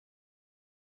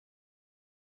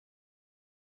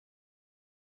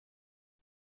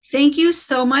Thank you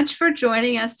so much for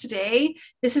joining us today.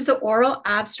 This is the oral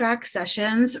abstract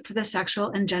sessions for the sexual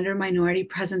and gender minority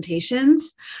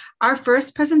presentations. Our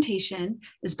first presentation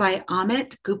is by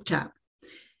Amit Gupta,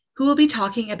 who will be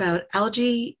talking about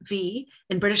LGV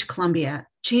in British Columbia,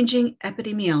 changing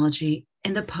epidemiology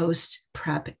in the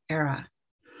post-PrEP era.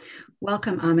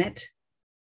 Welcome, Amit.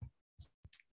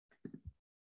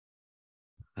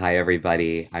 Hi,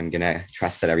 everybody. I'm going to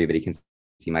trust that everybody can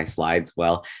see my slides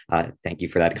well. Thank you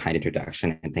for that kind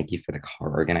introduction, and thank you for the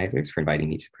CAHR organizers for inviting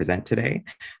me to present today.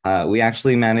 We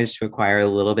actually managed to acquire a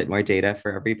little bit more data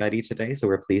for everybody today, so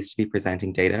we're pleased to be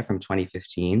presenting data from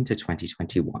 2015 to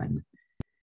 2021.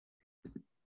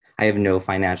 I have no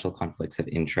financial conflicts of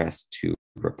interest to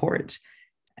report.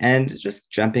 And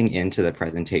just jumping into the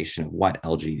presentation of what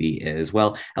LGV is.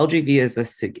 Well,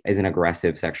 LGV is an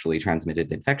aggressive sexually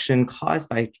transmitted infection caused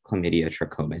by chlamydia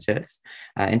trachomatis.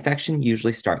 Infection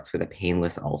usually starts with a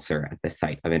painless ulcer at the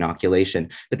site of inoculation,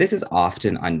 but this is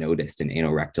often unnoticed in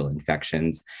anorectal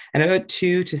infections. And about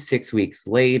 2 to 6 weeks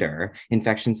later,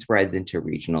 infection spreads into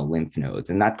regional lymph nodes,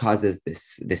 and that causes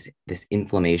this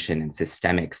inflammation and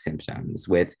systemic symptoms,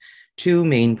 with two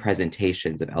main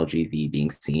presentations of LGV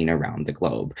being seen around the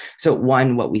globe. So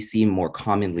one, what we see more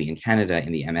commonly in Canada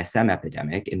in the MSM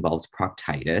epidemic, involves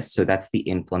proctitis. So that's the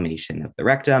inflammation of the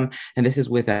rectum. And this is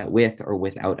with or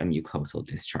without a mucosal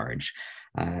discharge.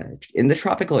 In the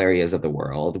tropical areas of the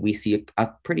world, we see a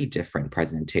pretty different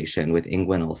presentation, with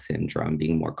inguinal syndrome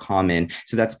being more common.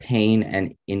 So that's pain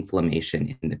and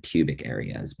inflammation in the pubic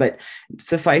areas. But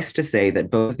suffice to say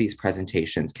that both of these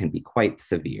presentations can be quite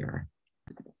severe.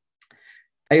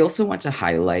 I also want to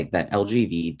highlight that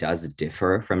LGV does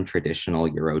differ from traditional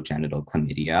urogenital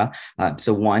chlamydia.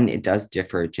 So one, it does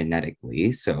differ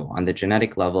genetically. So on the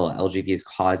genetic level, LGV is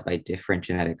caused by different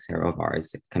genetic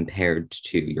serovars compared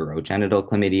to urogenital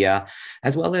chlamydia,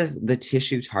 as well as the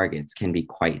tissue targets can be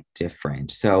quite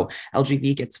different. So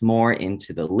LGV gets more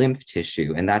into the lymph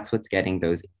tissue, and that's what's getting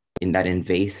those in that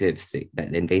invasive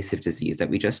disease that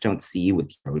we just don't see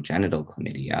with urogenital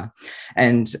chlamydia.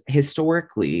 And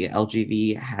historically,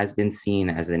 LGV has been seen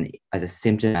as a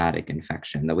symptomatic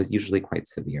infection that was usually quite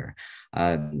severe.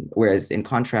 Whereas in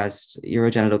contrast,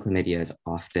 urogenital chlamydia is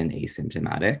often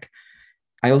asymptomatic.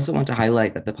 I also want to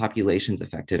highlight that the populations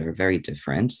affected are very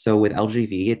different. So with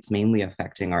LGV, it's mainly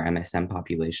affecting our MSM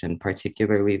population,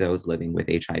 particularly those living with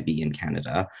HIV in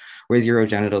Canada, whereas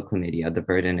urogenital chlamydia, the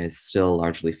burden is still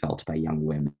largely felt by young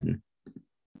women.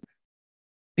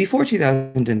 Before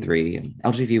 2003,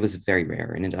 LGV was very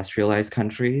rare in industrialized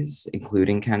countries,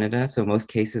 including Canada. So most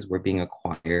cases were being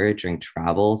acquired during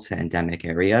travel to endemic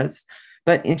areas.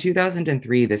 But in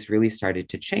 2003, this really started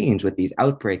to change with these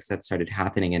outbreaks that started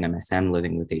happening in MSM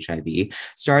living with HIV,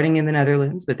 starting in the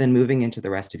Netherlands, but then moving into the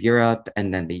rest of Europe,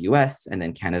 and then the US, and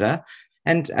then Canada.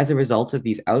 And as a result of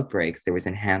these outbreaks, there was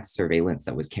enhanced surveillance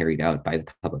that was carried out by the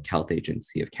Public Health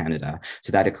Agency of Canada.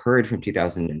 So that occurred from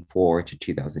 2004 to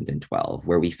 2012,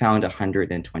 where we found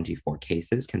 124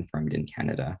 cases confirmed in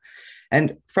Canada.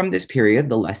 And from this period,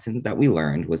 the lessons that we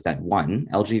learned was that one,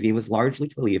 LGV was largely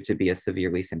believed to be a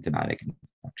severely symptomatic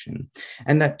infection,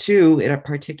 and that two, it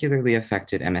particularly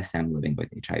affected MSM living with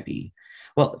HIV.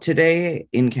 Well, today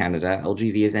in Canada,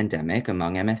 LGV is endemic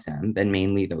among MSM, but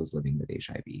mainly those living with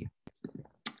HIV.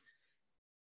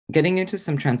 Getting into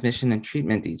some transmission and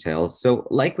treatment details. So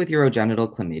like with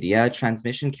urogenital chlamydia,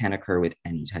 transmission can occur with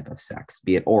any type of sex,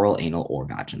 be it oral, anal, or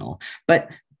vaginal. But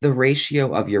the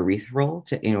ratio of urethral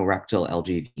to anorectal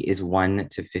LGV is 1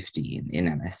 to 15 in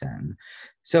MSM.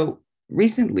 So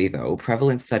recently, though,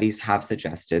 prevalent studies have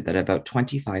suggested that about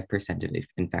 25% of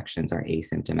infections are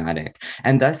asymptomatic,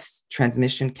 and thus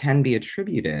transmission can be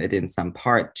attributed in some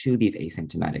part to these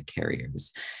asymptomatic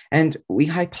carriers. And we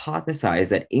hypothesize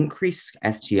that increased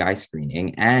STI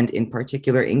screening, and in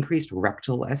particular, increased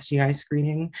rectal STI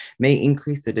screening, may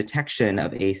increase the detection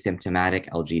of asymptomatic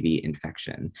LGV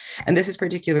infection. And this is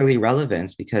particularly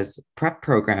relevant because PrEP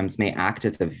programs may act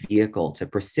as a vehicle to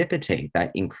precipitate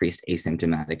that increased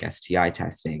asymptomatic STI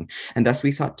testing. And thus we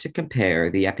sought to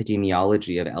compare the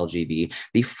epidemiology of LGV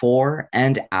before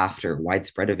and after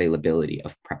widespread availability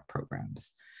of PrEP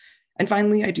programs. And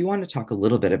finally, I do want to talk a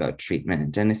little bit about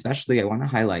treatment, and especially I want to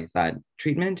highlight that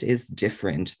treatment is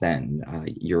different than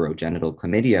urogenital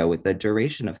chlamydia, with the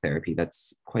duration of therapy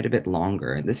that's quite a bit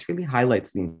longer. And this really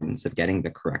highlights the importance of getting the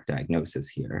correct diagnosis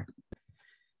here.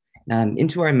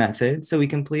 Into our method. So we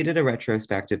completed a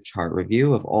retrospective chart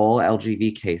review of all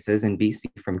LGV cases in BC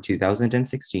from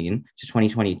 2016 to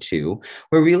 2022,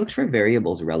 where we looked for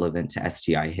variables relevant to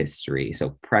STI history,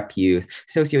 so PrEP use,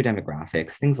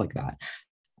 sociodemographics, things like that.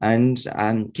 And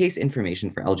case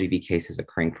information for LGB cases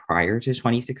occurring prior to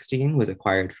 2016 was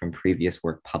acquired from previous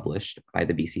work published by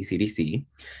the BC CDC.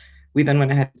 We then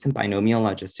went ahead with some binomial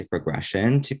logistic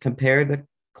regression to compare the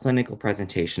clinical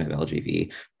presentation of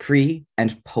LGB pre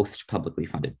and post publicly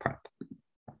funded PrEP.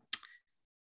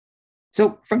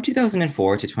 So from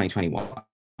 2004 to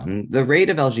 2021, the rate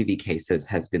of LGB cases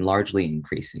has been largely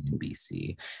increasing in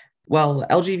BC. While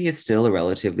LGB is still a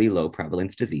relatively low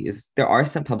prevalence disease, there are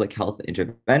some public health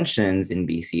interventions in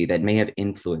BC that may have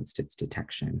influenced its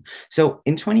detection. So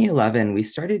in 2011, we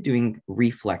started doing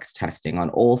reflex testing on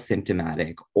all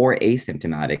symptomatic or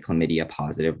asymptomatic chlamydia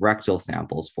positive rectal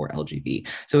samples for LGB.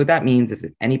 So what that means is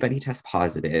if anybody tests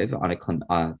positive on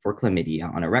for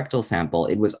chlamydia on a rectal sample,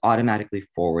 it was automatically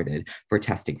forwarded for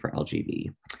testing for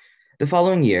LGB. The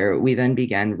following year, we then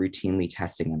began routinely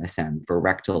testing MSM for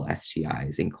rectal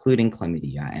STIs, including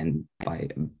chlamydia, and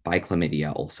by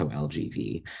chlamydia, also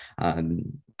LGB.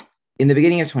 In the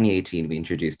beginning of 2018, we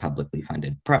introduced publicly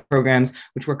funded PrEP programs,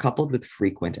 which were coupled with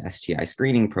frequent STI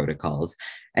screening protocols.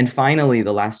 And finally,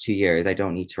 the last 2 years, I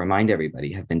don't need to remind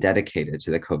everybody, have been dedicated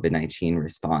to the COVID-19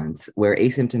 response, where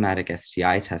asymptomatic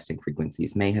STI testing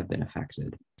frequencies may have been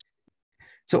affected.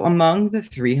 So among the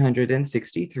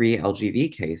 363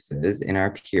 LGB cases in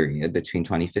our period between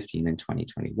 2015 and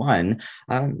 2021,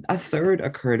 a third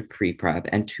occurred pre-PrEP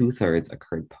and 2/3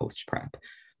 occurred post-PrEP.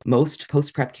 Most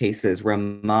post-PrEP cases were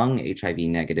among HIV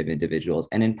negative individuals,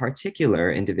 and in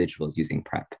particular, individuals using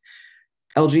PrEP.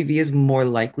 LGB is more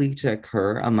likely to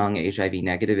occur among HIV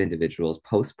negative individuals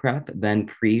post-PrEP than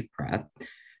pre-PrEP.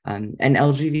 And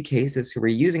LGB cases who were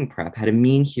using PrEP had a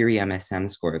mean HERE MSM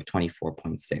score of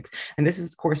 24.6. And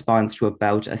this corresponds to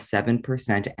about a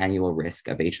 7% annual risk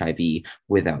of HIV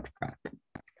without PrEP.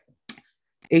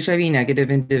 HIV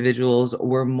negative individuals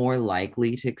were more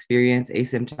likely to experience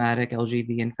asymptomatic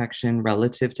LGB infection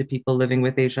relative to people living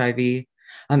with HIV.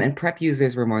 And PrEP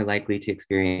users were more likely to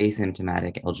experience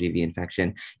asymptomatic LGB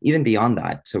infection, even beyond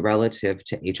that, so relative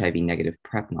to HIV negative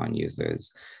PrEP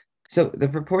non-users. So the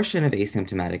proportion of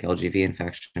asymptomatic LGB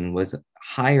infection was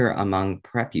higher among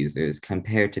PrEP users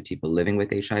compared to people living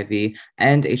with HIV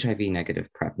and HIV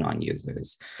negative PrEP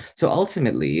non-users. So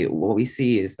ultimately, what we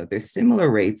see is that there's similar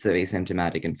rates of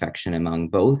asymptomatic infection among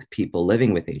both people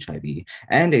living with HIV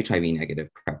and HIV negative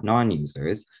PrEP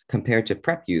non-users compared to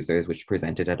PrEP users, which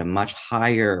presented at a much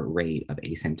higher rate of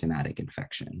asymptomatic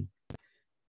infection.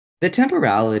 The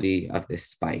temporality of this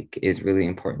spike is really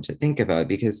important to think about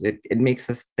because it makes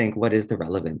us think, what is the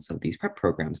relevance of these PrEP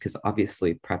programs? Because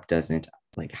obviously PrEP doesn't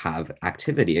have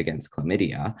activity against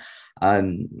chlamydia.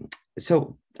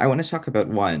 So I want to talk about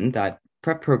one, that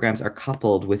PrEP programs are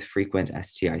coupled with frequent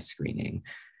STI screening.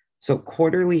 So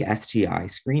quarterly STI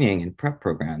screening in PrEP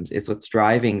programs is what's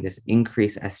driving this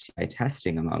increased STI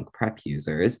testing among PrEP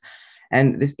users.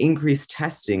 And this increased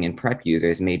testing in PrEP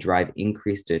users may drive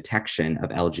increased detection of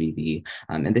LGB.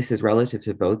 And this is relative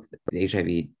to both the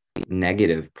HIV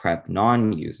negative PrEP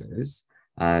non-users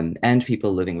and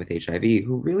people living with HIV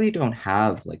who really don't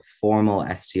have formal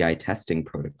STI testing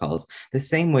protocols the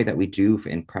same way that we do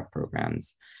in PrEP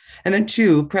programs. And then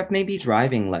two, PrEP may be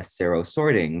driving less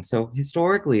serosorting. So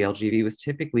historically, LGB was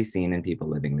typically seen in people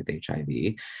living with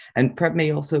HIV. And PrEP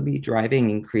may also be driving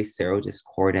increased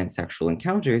serodiscordant sexual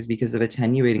encounters because of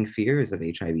attenuating fears of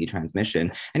HIV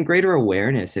transmission and greater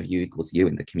awareness of U equals U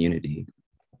in the community.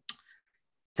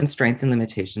 Some strengths and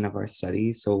limitations of our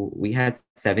study. So we had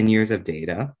 7 years of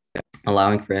data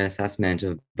allowing for an assessment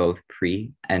of both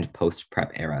pre and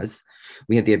post-PrEP eras.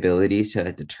 We had the ability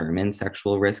to determine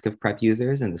sexual risk of PrEP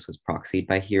users, and this was proxied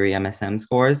by HERE MSM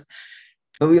scores.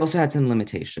 But we also had some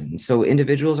limitations. So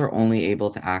individuals are only able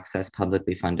to access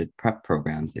publicly funded PrEP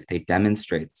programs if they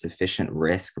demonstrate sufficient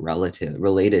risk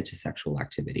related to sexual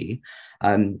activity.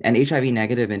 And HIV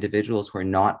negative individuals who are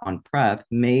not on PrEP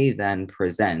may then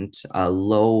present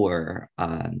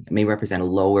may represent a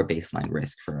lower baseline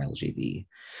risk for LGB.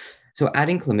 So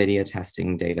adding chlamydia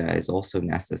testing data is also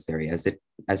necessary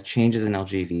as changes in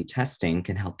LGB testing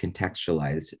can help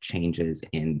contextualize changes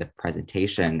in the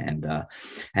presentation and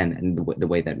the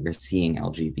way that we're seeing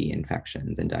LGB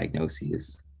infections and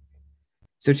diagnoses.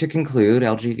 So to conclude,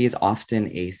 LGB is often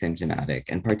asymptomatic,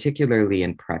 and particularly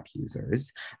in PrEP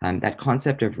users, that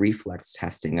concept of reflex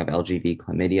testing of LGB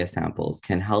chlamydia samples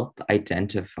can help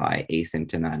identify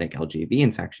asymptomatic LGB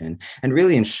infection and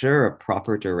really ensure a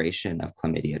proper duration of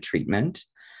chlamydia treatment.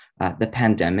 The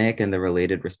pandemic and the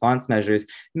related response measures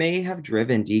may have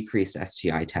driven decreased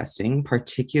STI testing,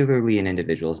 particularly in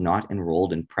individuals not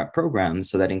enrolled in PrEP programs.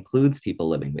 So that includes people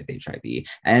living with HIV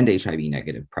and HIV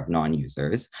negative PrEP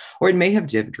non-users, or it may have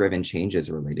driven changes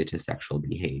related to sexual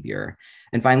behavior.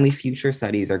 And finally, future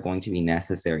studies are going to be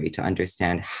necessary to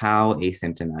understand how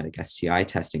asymptomatic STI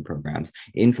testing programs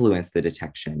influence the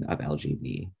detection of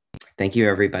LGB. Thank you,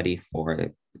 everybody, for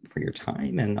your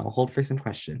time, and I'll hold for some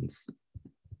questions.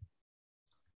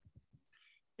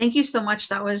 Thank you so much.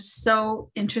 That was so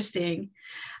interesting.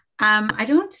 I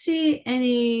don't see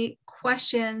any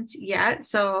questions yet,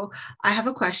 so I have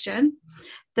a question.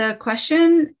 The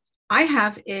question I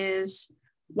have is,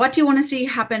 what do you want to see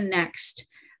happen next?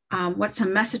 What's some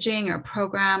messaging or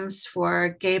programs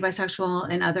for gay, bisexual,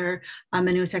 and other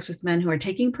men who have sex with men who are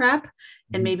taking PrEP,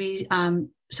 and maybe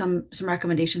some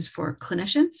recommendations for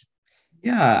clinicians?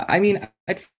 Yeah, I mean,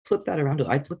 I'd flip that around.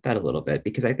 I'd flip that a little bit,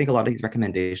 because I think a lot of these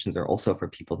recommendations are also for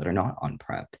people that are not on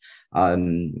PrEP.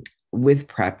 With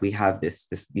PrEP, we have this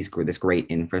great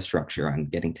infrastructure on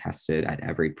getting tested at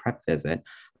every PrEP visit,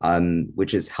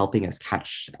 which is helping us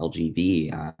catch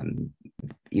LGB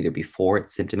either before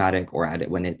it's symptomatic or at it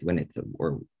when it's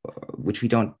which we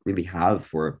don't really have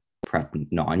for PrEP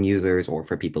non-users or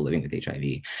for people living with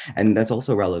HIV. And that's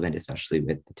also relevant, especially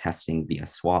with the testing via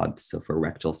swabs, so for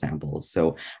rectal samples.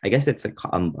 So I guess it's a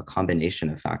combination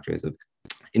of factors of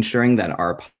ensuring that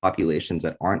our populations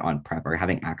that aren't on PrEP are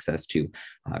having access to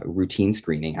routine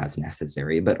screening as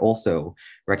necessary, but also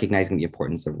recognizing the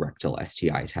importance of rectal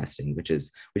STI testing, which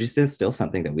is still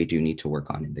something that we do need to work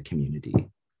on in the community.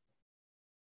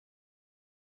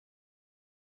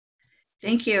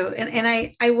 Thank you.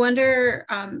 And I wonder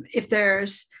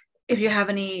if you have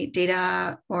any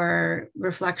data or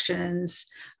reflections.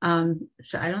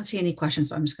 So I don't see any questions,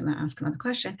 so I'm just going to ask another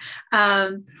question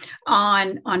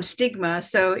on stigma.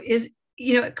 So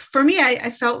for me,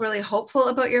 I felt really hopeful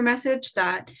about your message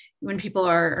that when people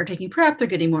are taking PrEP, they're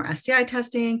getting more STI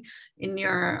testing. In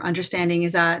your understanding,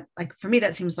 is that, like, for me,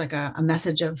 that seems like a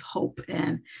message of hope,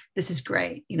 and this is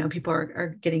great. People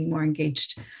are getting more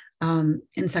engaged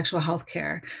in sexual health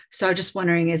care. So I'm just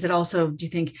wondering, is it also, do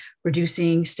you think,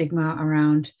 reducing stigma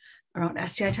around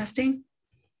STI testing?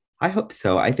 I hope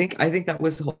so. I think that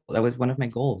was one of my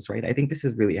goals, right? I think this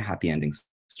is really a happy ending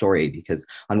story, because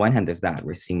on one hand, there's that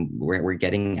we're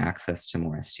getting access to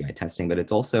more STI testing, but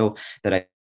it's also that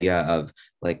idea of,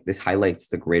 like, this highlights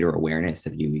the greater awareness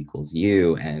of U equals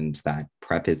U, and that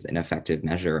PrEP is an effective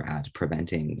measure at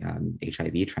preventing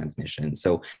HIV transmission.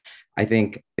 So I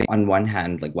think on one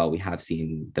hand, like, while we have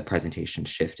seen the presentation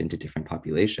shift into different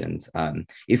populations,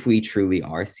 if we truly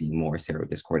are seeing more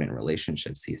serodiscordant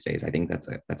relationships these days, I think that's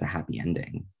a happy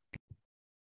ending.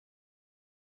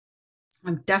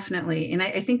 Definitely. And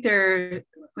I think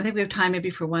we have time maybe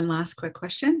for one last quick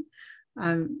question.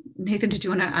 Nathan, did you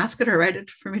want to ask it or write it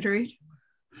for me to read?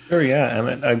 Sure, yeah,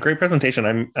 and a great presentation.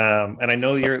 And I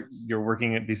know you're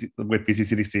working at with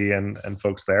BCCDC and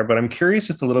folks there, but I'm curious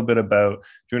just a little bit about,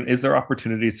 is there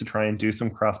opportunities to try and do some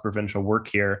cross-provincial work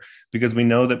here? Because we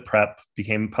know that PrEP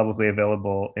became publicly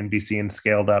available in BC and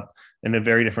scaled up in a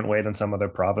very different way than some other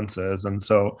provinces. And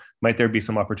so might there be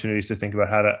some opportunities to think about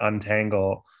how to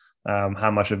untangle how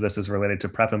much of this is related to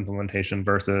PrEP implementation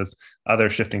versus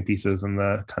other shifting pieces in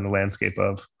the kind of landscape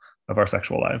of our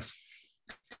sexual lives?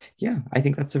 Yeah, I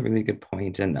think that's a really good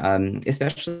point. And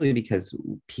especially because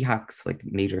PHAC's, like,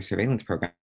 major surveillance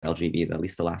program, LGB, at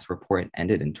least the last report,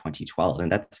 ended in 2012.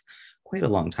 And that's quite a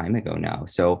long time ago now.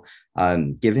 So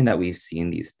given that we've seen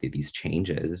these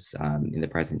changes in the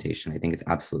presentation, I think it's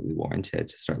absolutely warranted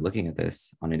to start looking at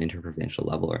this on an interprovincial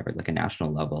level or like a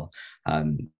national level,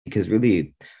 because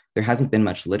really, there hasn't been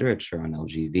much literature on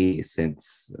LGB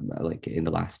since like in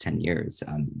the last 10 years.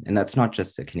 And that's not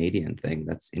just a Canadian thing,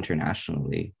 that's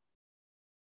internationally.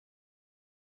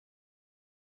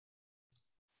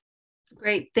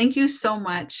 Great. Thank you so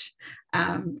much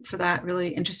for that really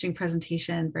interesting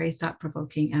presentation. Very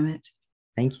thought-provoking, Emmett.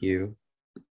 Thank you.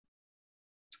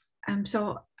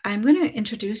 So I'm going to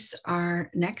introduce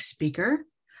our next speaker,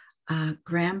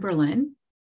 Graham Berlin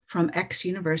from X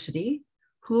University,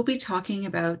 who will be talking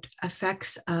about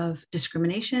effects of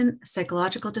discrimination,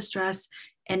 psychological distress,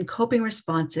 and coping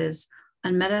responses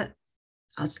on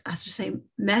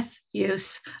meth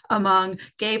use among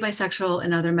gay, bisexual,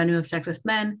 and other men who have sex with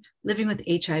men living with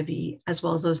HIV, as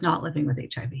well as those not living with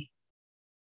HIV.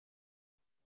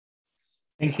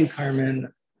 Thank you,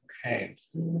 Carmen. Okay,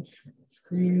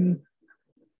 screen.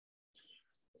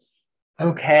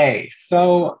 Okay,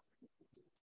 so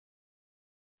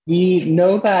we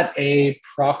know that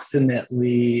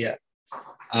approximately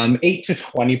 8 to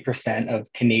 20%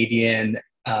 of Canadian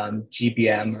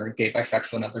GBM, or gay,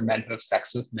 bisexual, and other men who have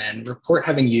sex with men, report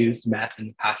having used meth in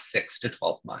the past 6 to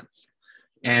 12 months.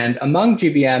 And among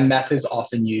GBM, meth is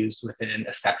often used within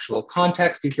a sexual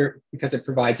context because it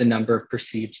provides a number of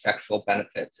perceived sexual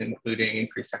benefits, including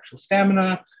increased sexual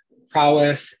stamina,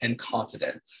 prowess, and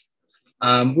confidence.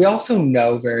 We also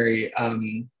know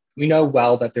we know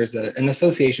well that there's an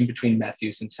association between meth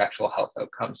use and sexual health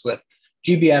outcomes, with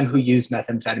GBM who use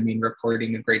methamphetamine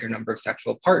reporting a greater number of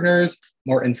sexual partners,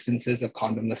 more instances of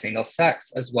condomless anal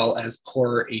sex, as well as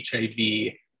poorer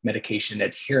HIV medication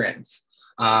adherence.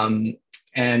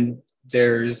 And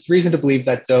there's reason to believe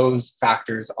that those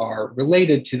factors are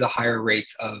related to the higher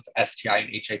rates of STI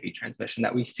and HIV transmission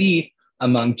that we see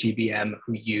among GBM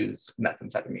who use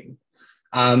methamphetamine.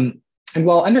 And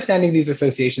while understanding these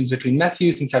associations between meth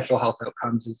use and sexual health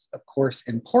outcomes is, of course,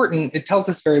 important, it tells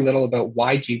us very little about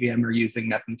why GBM are using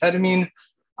methamphetamine,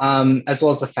 as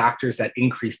well as the factors that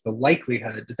increase the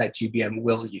likelihood that GBM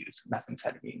will use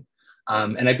methamphetamine.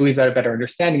 And I believe that a better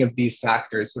understanding of these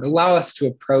factors would allow us to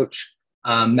approach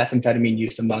methamphetamine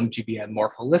use among GBM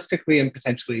more holistically and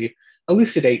potentially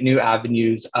elucidate new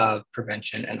avenues of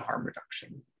prevention and harm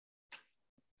reduction.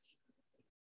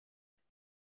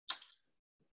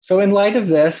 So in light of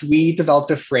this, we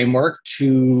developed a framework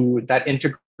that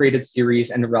integrated theories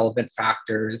and relevant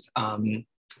factors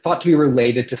thought to be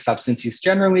related to substance use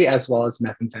generally, as well as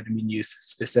methamphetamine use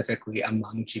specifically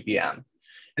among GBM.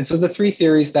 And so the 3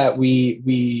 theories that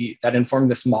that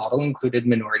informed this model included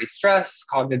minority stress,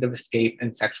 cognitive escape,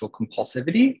 and sexual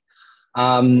compulsivity.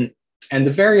 And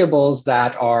the variables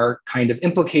that are kind of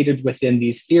implicated within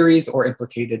these theories or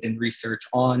implicated in research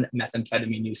on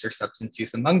methamphetamine use or substance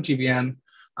use among GBM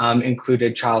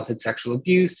included childhood sexual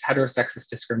abuse, heterosexist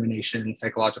discrimination,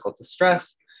 psychological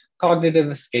distress, cognitive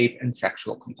escape, and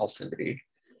sexual compulsivity.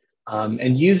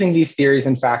 And using these theories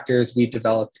and factors, we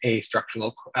developed a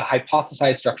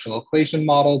hypothesized structural equation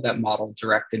model that modeled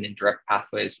direct and indirect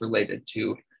pathways related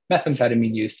to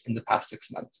methamphetamine use in the past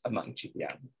 6 months among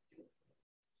GBM.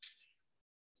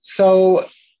 So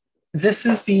this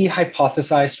is the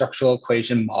hypothesized structural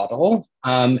equation model,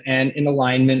 and in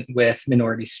alignment with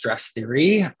minority stress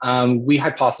theory, we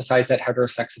hypothesized that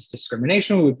heterosexist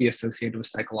discrimination would be associated with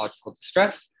psychological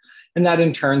distress, and that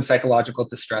in turn, psychological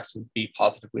distress would be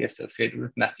positively associated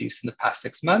with meth use in the past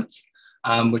 6 months,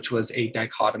 which was a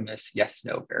dichotomous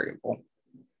yes-no variable.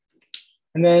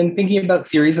 And then thinking about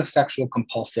theories of sexual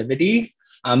compulsivity,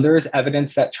 there is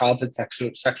evidence that childhood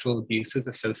sexual abuse is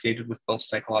associated with both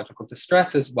psychological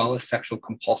distress as well as sexual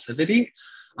compulsivity.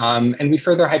 And we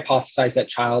further hypothesized that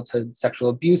childhood sexual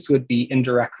abuse would be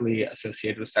indirectly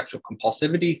associated with sexual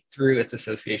compulsivity through its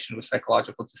association with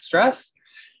psychological distress,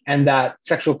 and that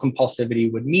sexual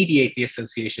compulsivity would mediate the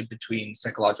association between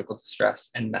psychological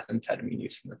distress and methamphetamine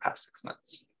use in the past 6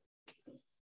 months.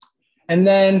 And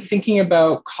then thinking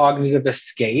about cognitive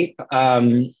escape,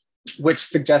 which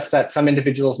suggests that some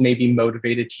individuals may be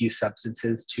motivated to use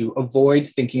substances to avoid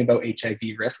thinking about HIV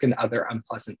risk and other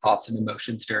unpleasant thoughts and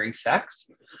emotions during sex.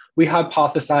 We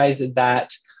hypothesized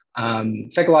that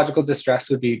psychological distress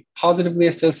would be positively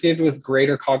associated with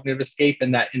greater cognitive escape,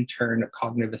 and that in turn,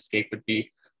 cognitive escape would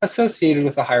be associated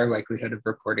with a higher likelihood of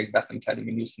reporting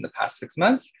methamphetamine use in the past 6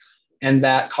 months, and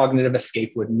that cognitive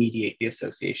escape would mediate the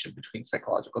association between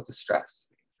psychological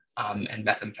distress and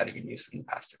methamphetamine use in the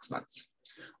past 6 months.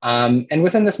 And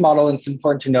within this model, it's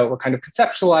important to note we're kind of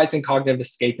conceptualizing cognitive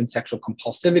escape and sexual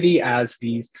compulsivity as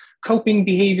these coping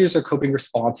behaviors or coping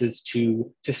responses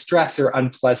to stress or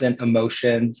unpleasant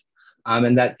emotions,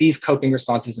 and that these coping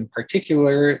responses in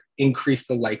particular increase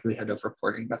the likelihood of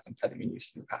reporting methamphetamine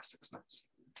use in the past 6 months.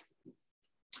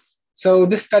 So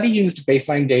this study used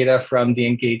baseline data from the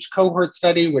Engaged cohort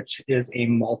study, which is a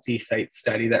multi-site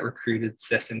study that recruited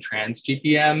cis and trans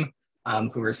GBM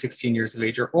who were 16 years of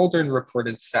age or older and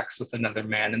reported sex with another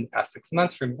man in the past 6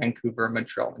 months from Vancouver,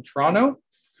 Montreal, and Toronto.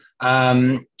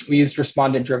 We used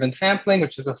respondent-driven sampling,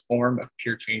 which is a form of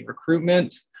peer chain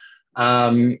recruitment.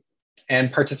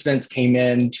 And participants came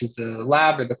into the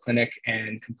lab or the clinic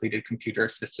and completed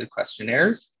computer-assisted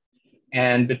questionnaires.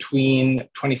 And between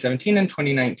 2017 and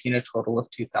 2019, a total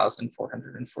of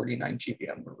 2,449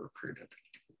 GBM were recruited.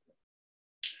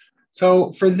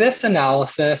 So for this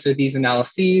analysis or these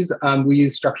analyses, we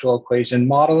used structural equation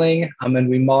modeling, and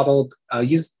we modeled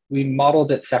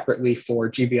it separately for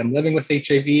GBM living with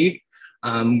HIV,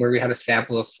 where we had a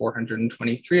sample of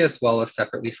 423, as well as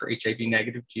separately for HIV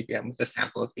negative GBM with a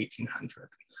sample of 1,800.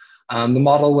 The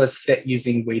model was fit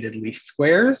using weighted least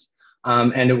squares,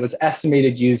 and it was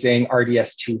estimated using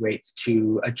RDS2 weights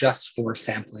to adjust for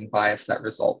sampling bias that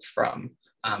results from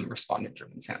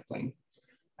respondent-driven sampling.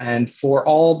 And for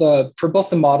both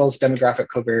the models, demographic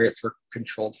covariates were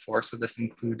controlled for. So this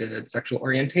included sexual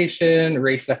orientation,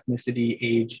 race, ethnicity,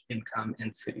 age, income,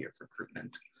 and city of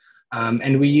recruitment.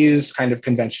 And we used kind of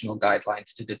conventional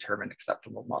guidelines to determine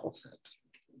acceptable model fit.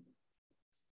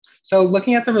 So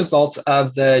looking at the results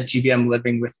of the GBM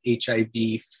living with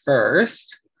HIV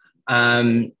first,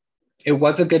 it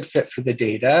was a good fit for the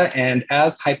data. And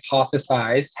as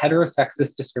hypothesized,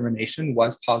 heterosexist discrimination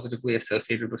was positively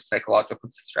associated with psychological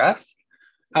distress.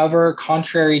 However,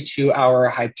 contrary to our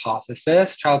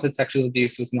hypothesis, childhood sexual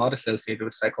abuse was not associated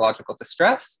with psychological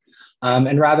distress.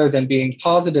 And rather than being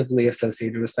positively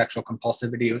associated with sexual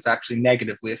compulsivity, it was actually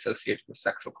negatively associated with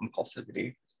sexual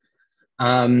compulsivity.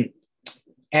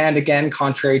 And again,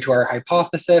 contrary to our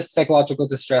hypothesis, psychological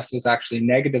distress was actually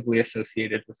negatively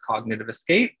associated with cognitive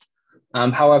escape.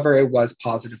 However, it was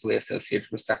positively associated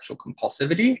with sexual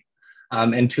compulsivity.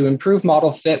 And to improve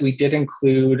model fit, we did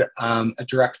include a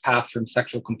direct path from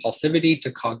sexual compulsivity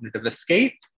to cognitive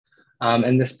escape.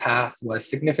 And this path was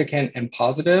significant and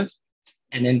positive.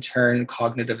 And in turn,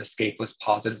 cognitive escape was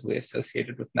positively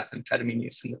associated with methamphetamine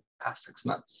use in the past 6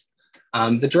 months.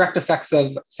 The direct effects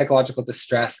of psychological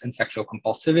distress and sexual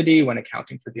compulsivity, when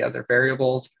accounting for the other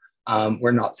variables,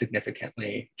 were not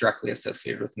significantly directly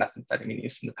associated with methamphetamine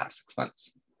use in the past 6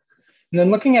 months. And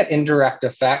then looking at indirect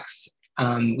effects,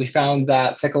 we found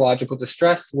that psychological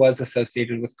distress was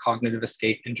associated with cognitive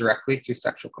escape indirectly through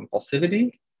sexual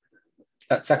compulsivity.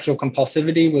 That sexual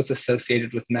compulsivity was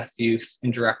associated with meth use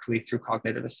indirectly through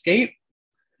cognitive escape.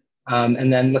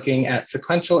 And then looking at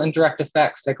sequential indirect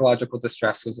effects, psychological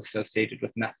distress was associated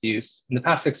with meth use in the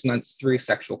past 6 months through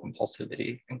sexual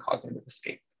compulsivity and cognitive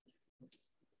escape.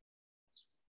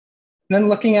 And then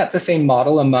looking at the same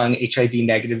model among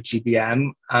HIV-negative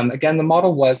GBM, again, the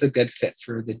model was a good fit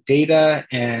for the data,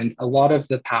 and a lot of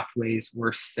the pathways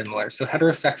were similar. So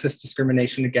heterosexist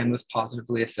discrimination, again, was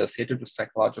positively associated with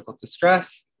psychological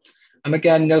distress.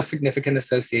 Again, no significant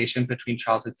association between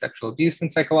childhood sexual abuse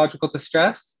and psychological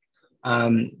distress.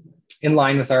 In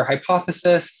line with our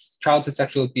hypothesis, childhood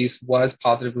sexual abuse was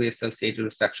positively associated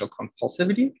with sexual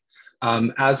compulsivity,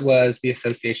 as was the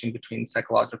association between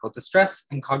psychological distress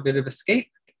and cognitive escape,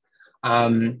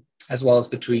 as well as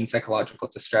between psychological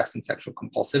distress and sexual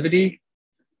compulsivity.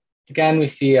 Again, we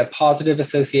see a positive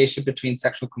association between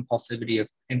sexual compulsivity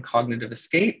and cognitive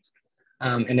escape,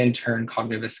 and in turn,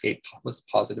 cognitive escape was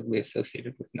positively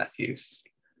associated with meth use.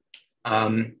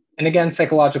 And again,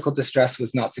 psychological distress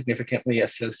was not significantly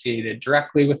associated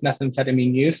directly with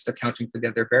methamphetamine use, accounting for the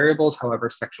other variables. However,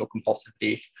 sexual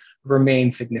compulsivity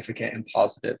remained significant and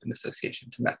positive in association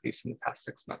to meth use in the past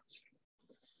 6 months.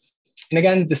 And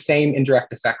again, the same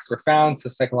indirect effects were found. So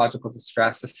psychological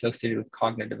distress associated with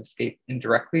cognitive escape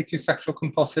indirectly through sexual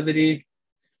compulsivity,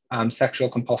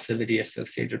 sexual compulsivity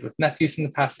associated with meth use in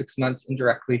the past 6 months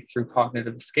indirectly through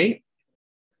cognitive escape.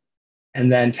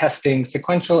 And then testing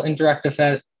sequential indirect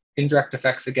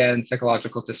effects, again,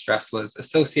 psychological distress was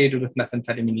associated with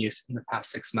methamphetamine use in the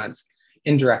past 6 months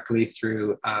indirectly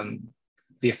through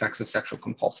the effects of sexual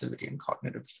compulsivity and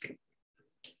cognitive escape.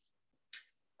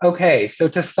 Okay, so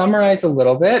to summarize a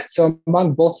little bit, so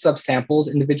among both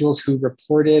subsamples, individuals who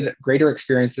reported greater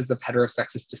experiences of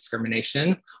heterosexist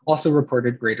discrimination also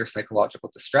reported greater psychological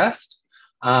distress.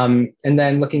 And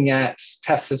then looking at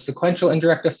tests of sequential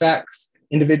indirect effects,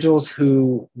 individuals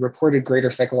who reported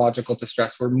greater psychological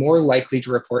distress were more likely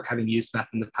to report having used meth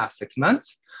in the past 6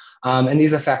 months. And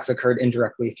these effects occurred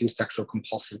indirectly through sexual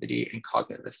compulsivity and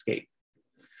cognitive escape.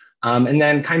 And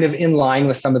then kind of in line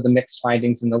with some of the mixed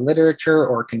findings in the literature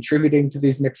or contributing to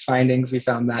these mixed findings, we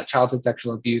found that childhood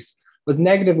sexual abuse was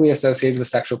negatively associated with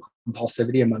sexual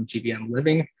compulsivity among GBM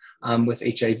living with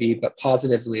HIV, but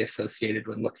positively associated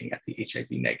when looking at the HIV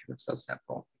negative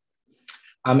subsample.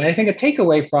 And I think a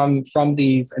takeaway from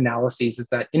these analyses is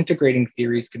that integrating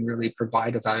theories can really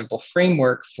provide a valuable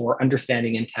framework for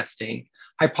understanding and testing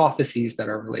hypotheses that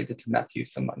are related to meth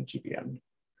use among GBM.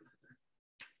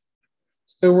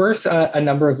 There were a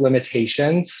number of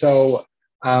limitations. So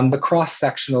the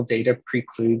cross-sectional data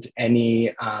precludes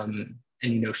any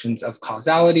notions of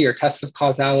causality or tests of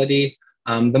causality.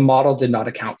 The model did not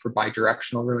account for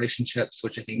bidirectional relationships,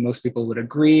 which I think most people would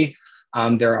agree.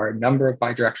 There are a number of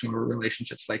bidirectional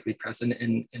relationships likely present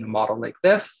in a model like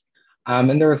this.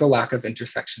 And there was a lack of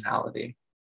intersectionality.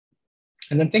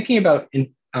 And then thinking about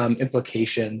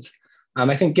implications,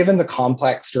 I think given the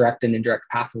complex direct and indirect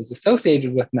pathways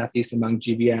associated with meth use among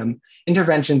GBM,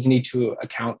 interventions need to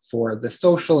account for the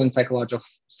social and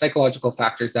psychological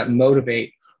factors that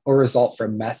motivate or result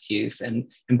from meth use.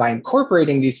 And by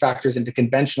incorporating these factors into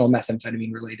conventional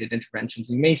methamphetamine-related interventions,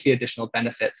 we may see additional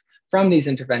benefits from these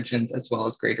interventions, as well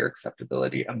as greater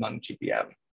acceptability among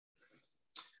GBM.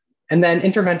 And then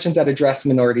interventions that address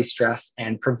minority stress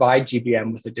and provide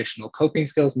GBM with additional coping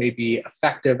skills may be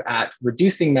effective at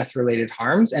reducing meth-related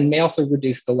harms and may also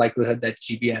reduce the likelihood that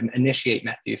GBM initiate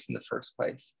meth use in the first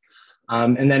place.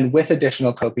 And then with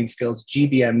additional coping skills,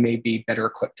 GBM may be better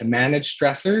equipped to manage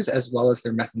stressors as well as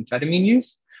their methamphetamine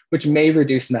use, which may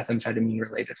reduce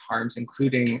methamphetamine-related harms,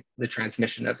 including the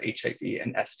transmission of HIV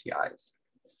and STIs.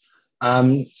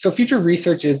 So future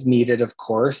research is needed, of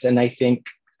course, and I think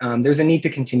there's a need to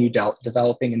continue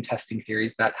developing and testing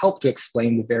theories that help to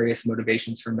explain the various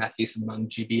motivations for meth use among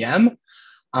GBM.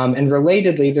 And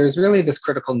relatedly, there's really this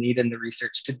critical need in the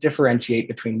research to differentiate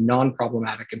between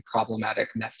non-problematic and problematic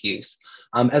meth use,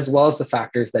 as well as the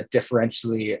factors that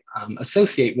differentially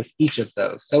associate with each of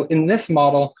those. So in this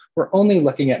model, we're only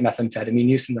looking at methamphetamine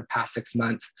use in the past 6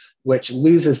 months, which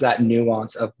loses that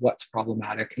nuance of what's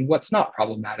problematic and what's not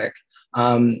problematic.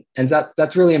 And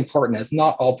that's really important, as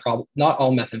not all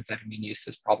methamphetamine use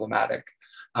is problematic.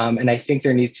 And I think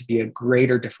there needs to be a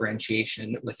greater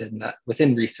differentiation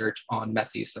within research on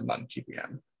meth use among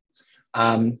GBM.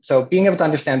 So being able to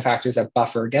understand factors that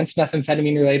buffer against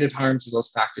methamphetamine-related harms, as well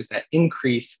as factors that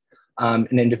increase an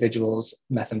individual's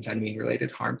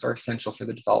methamphetamine-related harms, are essential for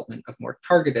the development of more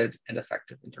targeted and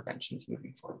effective interventions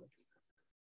moving forward.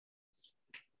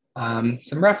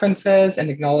 Some references and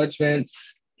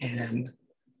acknowledgements. And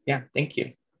yeah, thank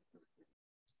you.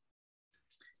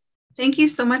 Thank you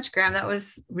so much, Graham. That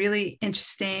was really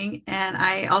interesting. And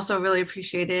I also really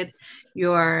appreciated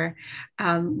your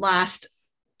last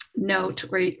note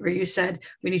where you said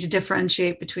we need to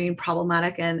differentiate between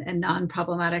problematic and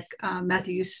non-problematic meth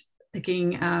use,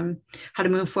 thinking how to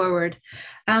move forward.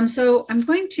 So I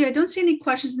don't see any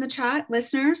questions in the chat.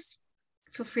 Listeners,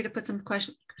 feel free to put some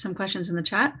questions in the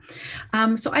chat.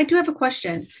 So I do have a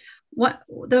question.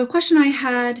 The question I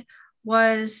had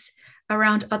was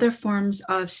around other forms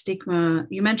of stigma.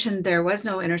 You mentioned there was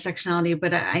no intersectionality,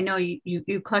 but I know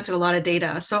you collected a lot of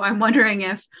data. So I'm wondering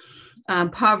if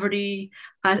poverty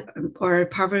or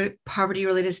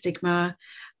poverty-related stigma,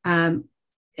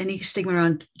 any stigma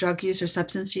around drug use or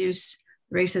substance use,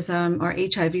 racism, or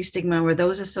HIV stigma, were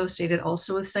those associated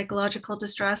also with psychological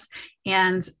distress?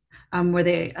 And were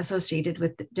they associated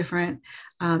with different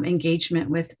engagement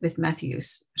with meth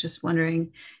use? Just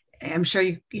wondering, I'm sure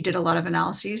you did a lot of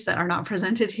analyses that are not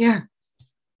presented here.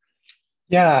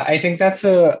 Yeah, I think that's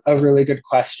a really good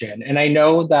question. And I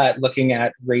know that looking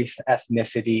at race,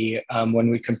 ethnicity, when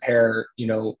we compare,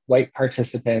 white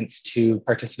participants to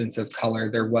participants of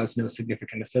color, there was no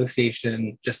significant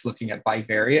association, just looking at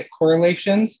bivariate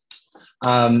correlations.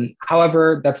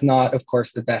 However, that's not, of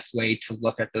course, the best way to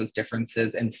look at those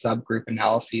differences, and subgroup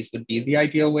analyses would be the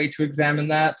ideal way to examine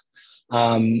that.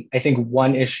 I think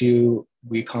one issue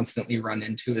we constantly run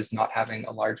into is not having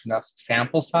a large enough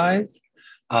sample size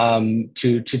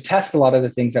to test a lot of the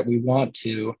things that we want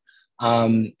to,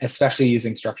 especially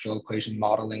using structural equation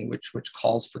modeling, which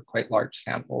calls for quite large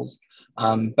samples.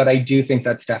 But I do think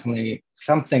that's definitely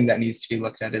something that needs to be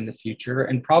looked at in the future,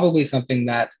 and probably something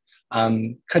that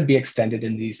could be extended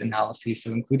in these analyses.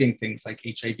 So including things like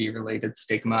HIV-related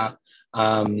stigma,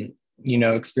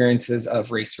 experiences of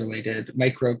race-related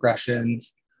microaggressions.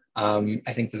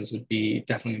 I think those would be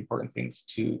definitely important things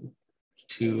to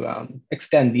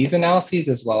extend these analyses,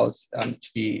 as well as to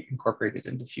be incorporated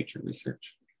into future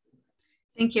research.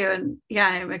 Thank you. And yeah,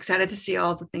 I'm excited to see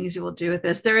all the things you will do with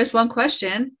this. There is one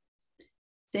question.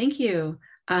 Thank you.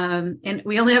 And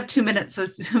we only have 2 minutes, so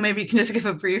maybe you can just give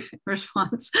a brief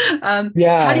response.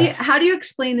 Yeah. How do you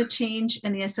explain the change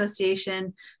in the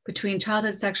association between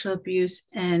childhood sexual abuse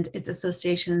and its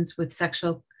associations with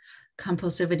sexual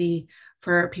compulsivity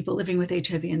for people living with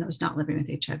HIV and those not living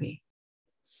with HIV?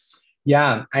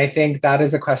 Yeah, I think that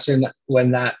is a question.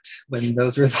 When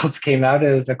those results came out,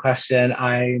 it was a question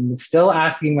I'm still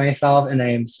asking myself, and I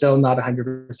am still not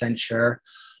 100% sure.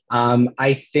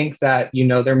 I think that,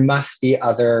 there must be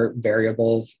other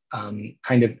variables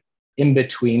kind of in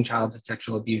between childhood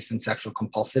sexual abuse and sexual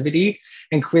compulsivity.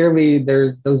 And clearly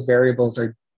those variables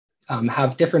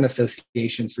have different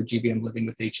associations for GBM living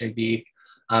with HIV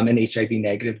and HIV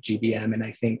negative GBM. And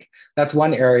I think that's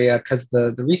one area, because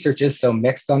the research is so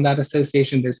mixed on that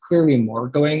association. There's clearly more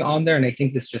going on there. And I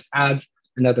think this just adds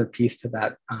another piece to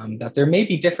that, that there may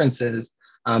be differences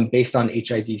based on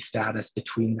HIV status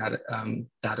between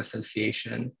that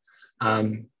association.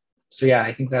 So yeah,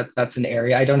 I think that's an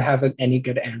area. I don't have any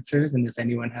good answers, and if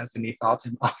anyone has any thoughts,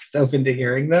 I'm always open to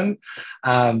hearing them.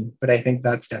 But I think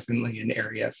that's definitely an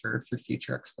area for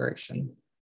future exploration.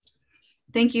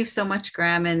 Thank you so much,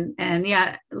 Graham. And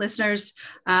yeah, listeners,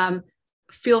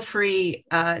 feel free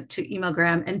to email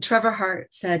Graham. And Trevor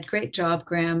Hart said, "Great job,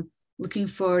 Graham. Looking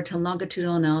forward to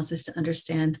longitudinal analysis to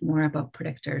understand more about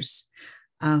predictors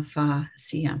of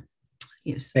CM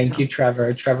use." Thank you,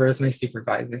 Trevor. Trevor is my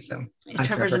supervisor. So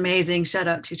Trevor's amazing. Shout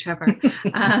out to Trevor.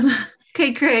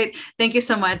 Okay, great. Thank you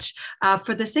so much.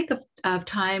 For the sake of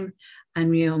time, and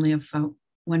we only have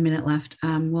 1 minute left,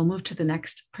 we'll move to the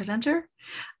next presenter,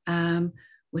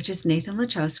 which is Nathan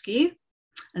Lachowski,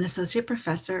 an associate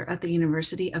professor at the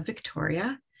University of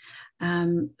Victoria,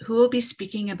 who will be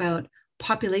speaking about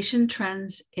population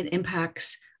trends and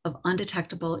impacts of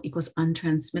undetectable equals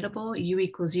untransmittable, U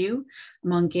equals U,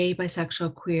 among gay,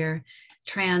 bisexual, queer,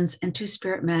 trans, and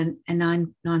two-spirit men and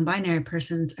non-binary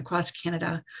persons across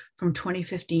Canada from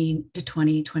 2015 to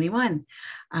 2021.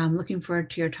 I'm looking forward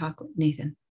to your talk,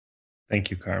 Nathan. Thank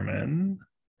you, Carmen.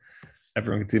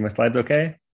 Everyone can see my slides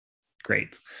okay?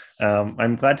 Great.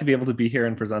 I'm glad to be able to be here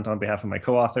and present on behalf of my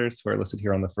co-authors who are listed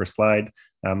here on the first slide.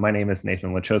 My name is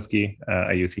Nathan Lachowski.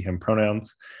 I use he, him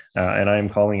pronouns, and I am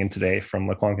calling in today from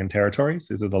Lekwungen territories.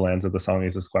 These are the lands of the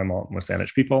Songhees, Esquimalt, and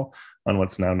Wasanich people on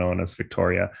what's now known as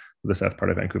Victoria, the south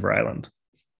part of Vancouver Island.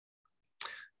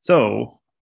 So,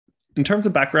 in terms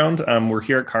of background, we're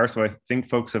here at CAHR, so I think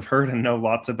folks have heard and know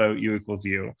lots about U equals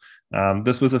U.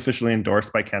 This was officially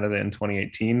endorsed by Canada in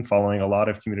 2018, following a lot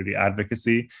of community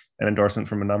advocacy and endorsement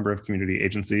from a number of community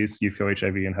agencies, Youth Co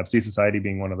HIV and Hep C Society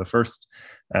being one of the first.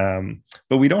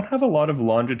 But we don't have a lot of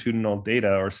longitudinal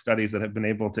data or studies that have been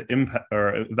able to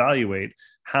evaluate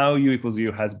how U equals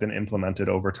U has been implemented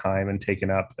over time and taken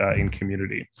up in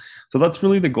community. So that's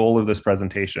really the goal of this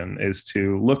presentation, is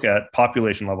to look at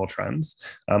population level trends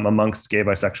amongst gay,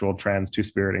 bisexual, trans,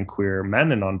 two-spirit, and queer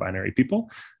men and non-binary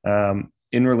people,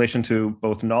 in relation to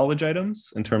both knowledge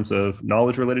items in terms of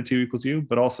knowledge related to U equals U,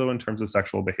 but also in terms of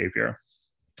sexual behavior.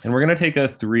 And we're going to take a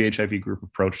 3 HIV group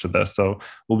approach to this. So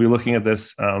we'll be looking at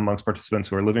this amongst participants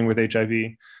who are living with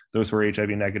HIV, those who are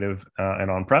HIV negative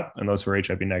and on PrEP, and those who are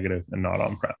HIV negative and not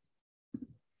on PrEP.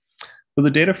 So the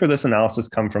data for this analysis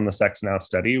come from the Sex Now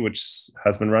study, which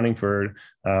has been running for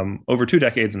over 2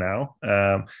 decades now.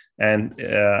 And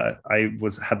I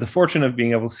had the fortune of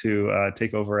being able to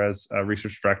take over as a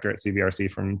research director at CVRC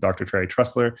from Dr. Terry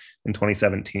Tressler in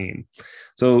 2017.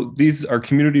 So these are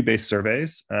community-based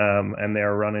surveys, and they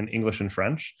are run in English and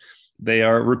French. They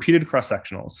are repeated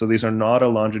cross-sectionals. So these are not a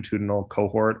longitudinal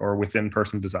cohort or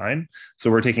within-person design.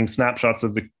 So we're taking snapshots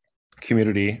of the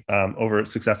community over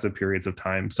successive periods of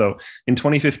time. So in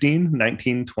 2015,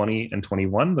 19, 20, and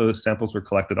 21, those samples were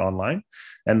collected online,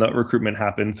 and the recruitment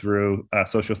happened through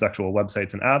sociosexual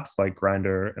websites and apps like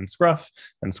Grindr and Scruff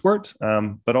and Squirt,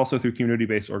 but also through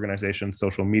community-based organizations,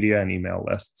 social media, and email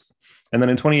lists. And then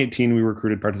in 2018, we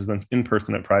recruited participants in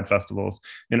person at Pride festivals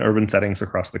in urban settings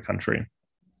across the country.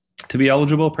 To be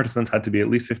eligible, participants had to be at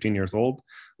least 15 years old,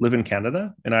 live in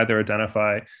Canada, and either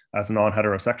identify as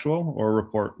non-heterosexual or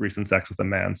report recent sex with a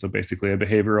man, so basically a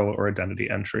behavioral or identity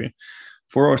entry.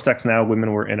 For our Sex Now,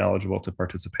 women were ineligible to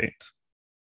participate.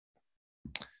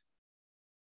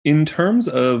 In terms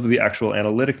of the actual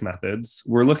analytic methods,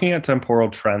 we're looking at temporal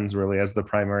trends really as the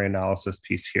primary analysis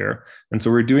piece here. And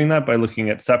so we're doing that by looking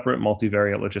at separate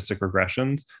multivariate logistic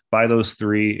regressions by those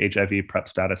 3 HIV PrEP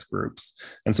status groups.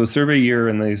 And so survey year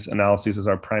in these analyses is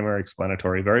our primary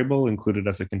explanatory variable, included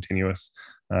as a continuous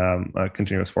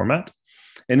format.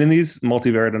 And in these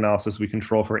multivariate analysis, we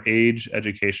control for age,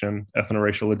 education,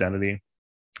 ethnoracial identity,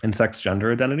 and sex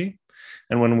gender identity.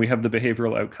 And when we have the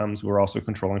behavioral outcomes, we're also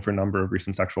controlling for number of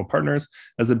recent sexual partners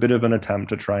as a bit of an attempt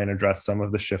to try and address some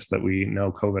of the shifts that we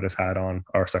know COVID has had on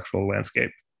our sexual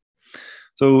landscape.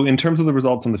 So in terms of the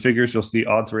results and the figures, you'll see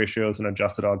odds ratios and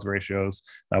adjusted odds ratios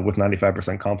with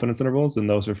 95% confidence intervals, and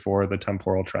those are for the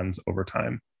temporal trends over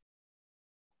time.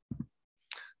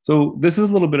 So this is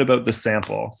a little bit about the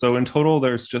sample. So in total,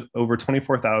 there's just over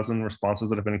 24,000 responses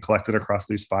that have been collected across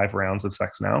these 5 rounds of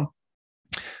Sex Now.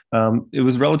 It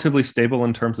was relatively stable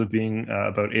in terms of being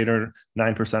about 8 or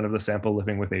 9% of the sample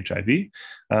living with HIV.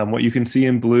 What you can see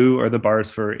in blue are the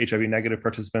bars for HIV negative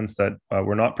participants that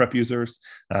were not PrEP users.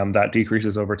 That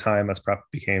decreases over time as PrEP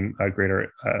became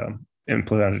greater,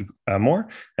 implemented more.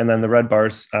 And then the red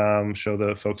bars show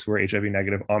the folks who are HIV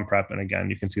negative on PrEP. And again,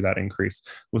 you can see that increase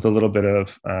with a little bit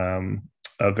of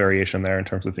variation there in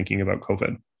terms of thinking about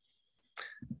COVID.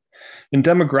 And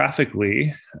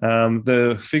demographically,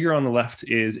 the figure on the left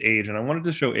is age. And I wanted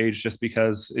to show age just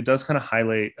because it does kind of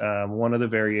highlight one of the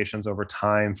variations over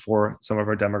time for some of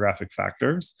our demographic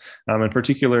factors. In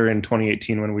particular, in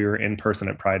 2018, when we were in person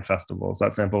at Pride festivals,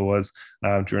 that sample was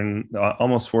during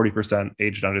almost 40%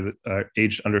 aged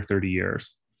under 30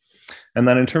 years. And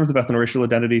then in terms of ethno-racial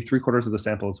identity, 3/4 of the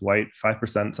sample is white,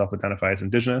 5% self-identify as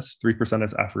Indigenous, 3%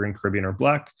 as African, Caribbean, or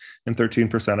Black, and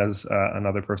 13% as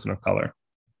another person of color.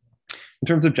 In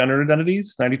terms of gender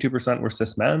identities, 92% were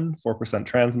cis men, 4%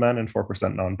 trans men, and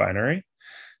 4% non-binary.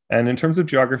 And in terms of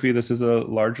geography, this is a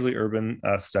largely urban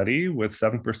study, with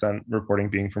 7% reporting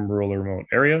being from rural or remote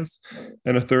areas,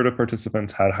 and 1/3 of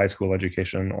participants had high school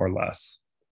education or less.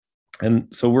 And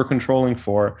so we're controlling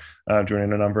for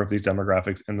during a number of these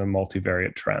demographics in the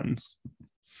multivariate trends.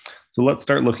 So let's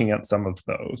start looking at some of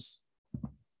those.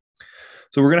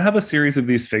 So we're going to have a series of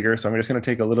these figures. So I'm just going to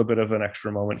take a little bit of an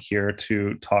extra moment here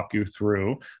to talk you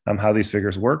through how these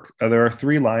figures work. There are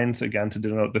 3 lines, again, to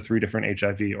denote the 3 different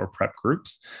HIV or PrEP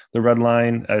groups. The red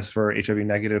line is for HIV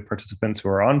negative participants who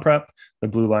are on PrEP, the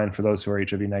blue line for those who are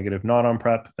HIV negative not on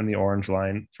PrEP, and the orange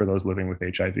line for those living with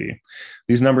HIV.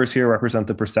 These numbers here represent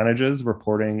the percentages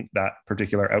reporting that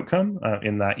particular outcome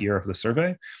in that year of the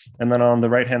survey. And then on the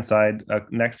right-hand side,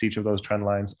 next to each of those trend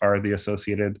lines are the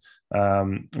associated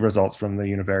results from the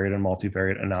univariate and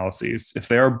multivariate analyses. If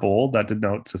they are bold, that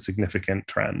denotes a significant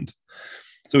trend.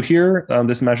 So here,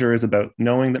 this measure is about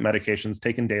knowing that medications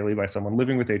taken daily by someone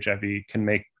living with HIV can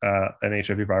make an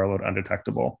HIV viral load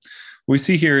undetectable. What we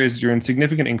see here is during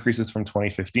significant increases from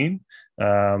 2015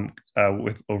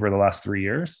 with over the last 3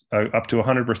 years, up to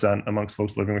 100% amongst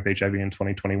folks living with HIV in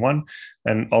 2021,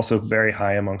 and also very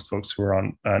high amongst folks who are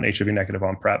on an HIV negative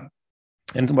on PrEP.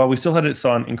 And while we still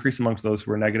saw an increase amongst those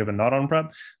who were negative and not on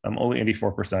PrEP, only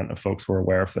 84% of folks were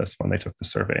aware of this when they took the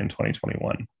survey in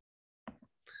 2021.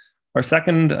 Our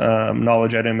second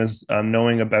knowledge item is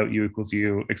knowing about U equals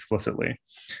U explicitly.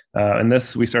 And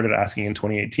this we started asking in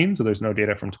 2018, so there's no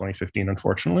data from 2015,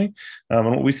 unfortunately. And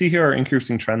what we see here are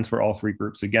increasing trends for all 3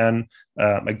 groups. Again,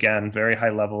 very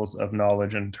high levels of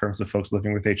knowledge in terms of folks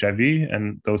living with HIV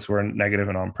and those who are negative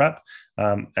and on PrEP,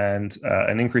 and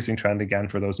an increasing trend again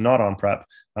for those not on PrEP,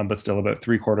 but still about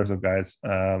 3/4 of guys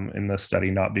in this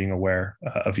study not being aware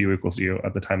of U equals U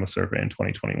at the time of survey in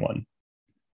 2021.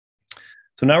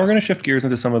 So now we're going to shift gears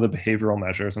into some of the behavioral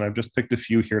measures, and I've just picked a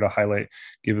few here to highlight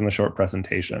given the short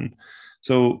presentation.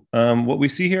 So what we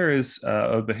see here is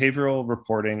a behavioral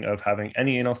reporting of having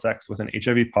any anal sex with an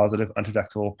HIV positive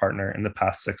undetectable partner in the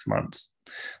past 6 months.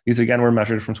 These again were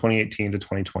measured from 2018 to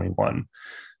 2021.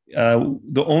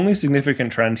 The only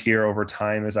significant trend here over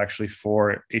time is actually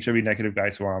for HIV negative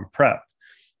guys who are on PrEP.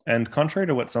 And contrary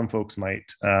to what some folks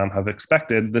might have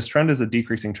expected, this trend is a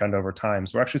decreasing trend over time.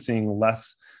 So we're actually seeing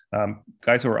less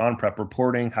guys who are on PrEP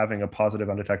reporting having a positive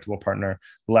undetectable partner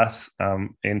less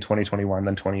in 2021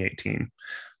 than 2018.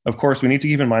 Of course, we need to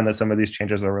keep in mind that some of these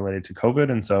changes are related to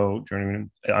COVID, and so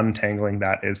untangling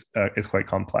that is quite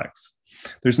complex.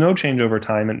 There's no change over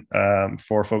time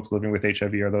for folks living with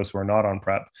HIV or those who are not on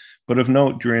PrEP, but of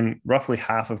note, during roughly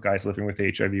half of guys living with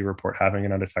HIV report having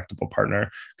an undetectable partner,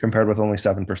 compared with only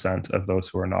 7% of those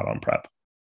who are not on PrEP.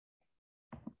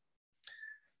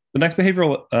 The next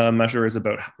behavioral measure is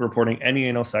about reporting any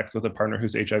anal sex with a partner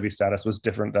whose HIV status was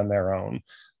different than their own.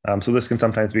 So this can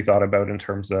sometimes be thought about in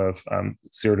terms of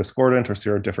serodiscordant or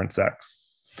serodifferent sex.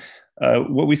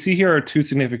 What we see here are 2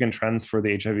 significant trends for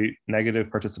the HIV negative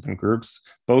participant groups,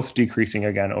 both decreasing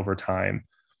again over time.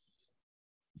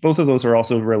 Both of those are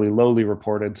also really lowly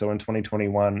reported. So in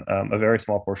 2021, a very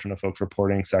small portion of folks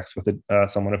reporting sex with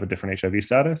someone of a different HIV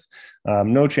status.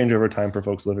 No change over time for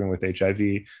folks living with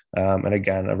HIV. And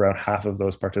again, around half of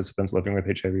those participants living with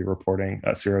HIV reporting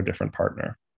a serodifferent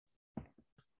partner.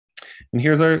 And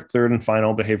here's our third and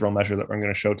final behavioral measure that I'm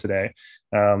going to show today.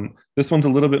 This one's a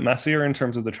little bit messier in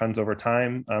terms of the trends over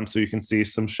time. So you can see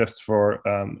some shifts for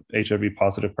HIV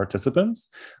positive participants.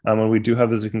 And we do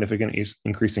have a significant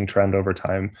increasing trend over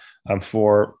time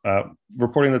for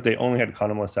reporting that they only had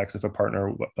condomless sex if a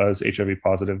partner was HIV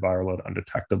positive, viral load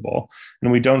undetectable.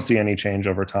 And we don't see any change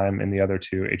over time in the other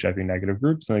 2 HIV negative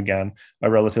groups. And again,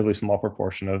 a relatively small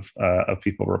proportion of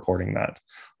people reporting that.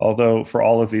 Although for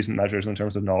all of these measures in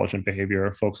terms of knowledge and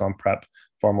behavior, folks on PrEP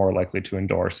far more likely to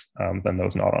endorse than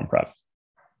those not on PrEP.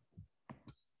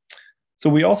 So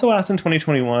we also asked in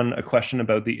 2021 a question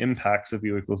about the impacts of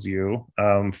U equals U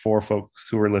for folks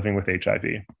who are living with HIV.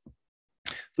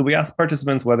 So So we asked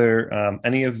participants whether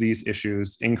any of these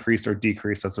issues increased or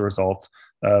decreased as a result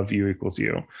of U equals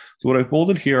U. So what I've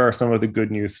bolded here are some of the good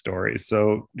news stories.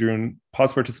 So during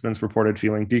pause, participants reported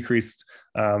feeling decreased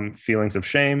feelings of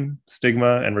shame,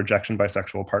 stigma, and rejection by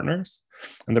sexual partners.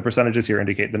 And the percentages here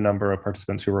indicate the number of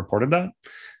participants who reported that.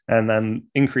 And then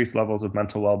increased levels of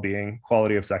mental well-being,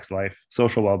 quality of sex life,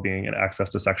 social well-being, and access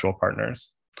to sexual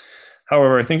partners.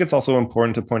 However, I think it's also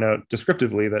important to point out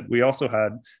descriptively that we also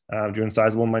had, during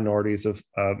sizable minorities of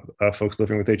folks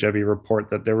living with HIV, report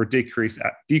that there were decreased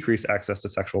access to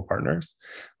sexual partners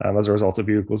as a result of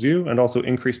U equals U, and also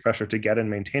increased pressure to get and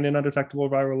maintain an undetectable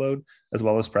viral load, as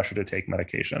well as pressure to take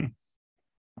medication.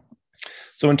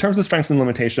 So in terms of strengths and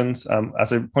limitations,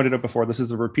 as I pointed out before, this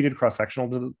is a repeated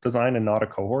cross-sectional design and not a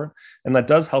cohort. And that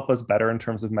does help us better in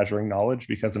terms of measuring knowledge,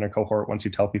 because in a cohort, once you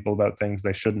tell people about things,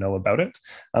 they should know about it.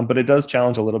 But it does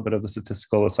challenge a little bit of the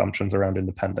statistical assumptions around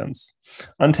independence.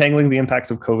 Untangling the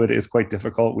impacts of COVID is quite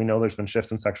difficult. We know there's been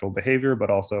shifts in sexual behavior, but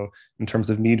also in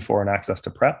terms of need for and access to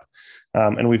PrEP.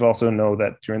 And we've also know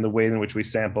that during the way in which we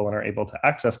sample and are able to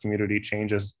access community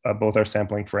changes both our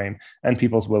sampling frame and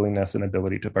people's willingness and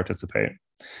ability to participate.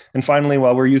 And finally,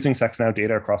 while we're using SexNow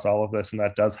data across all of this, and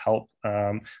that does help,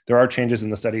 there are changes in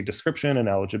the study description and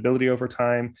eligibility over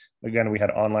time. Again, we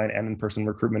had online and in-person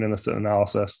recruitment in this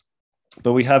analysis,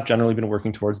 but we have generally been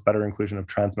working towards better inclusion of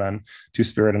trans men,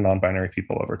 two-spirit, and non-binary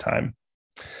people over time.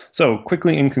 So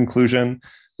quickly, in conclusion,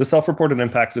 the self-reported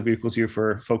impacts of U equals U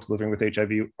for folks living with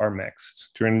HIV are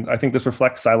mixed. I think this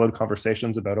reflects siloed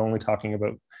conversations about only talking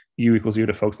about U equals U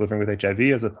to folks living with HIV,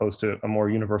 as opposed to a more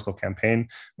universal campaign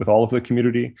with all of the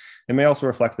community. It may also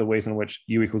reflect the ways in which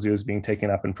U equals U is being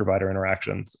taken up in provider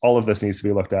interactions. All of this needs to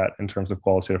be looked at in terms of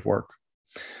qualitative work.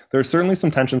 There are certainly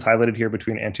some tensions highlighted here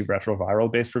between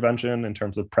antiretroviral-based prevention in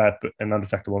terms of PrEP and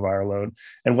undetectable viral load,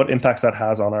 and what impacts that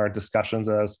has on our discussions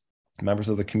as members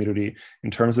of the community in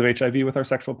terms of HIV with our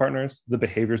sexual partners, the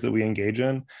behaviors that we engage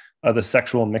in, the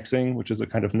sexual mixing, which is a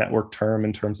kind of network term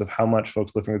in terms of how much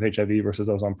folks living with HIV versus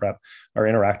those on PrEP are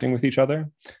interacting with each other,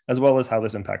 as well as how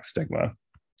this impacts stigma.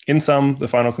 In sum, the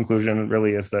final conclusion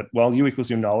really is that while U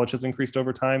equals U knowledge has increased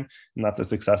over time, and that's a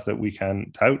success that we can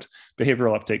tout,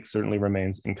 behavioral uptake certainly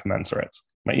remains incommensurate.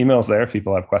 My email is there if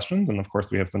people have questions, and of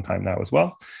course we have some time now as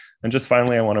well. And just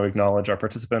finally, I want to acknowledge our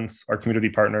participants, our community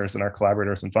partners, and our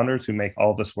collaborators and funders who make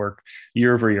all this work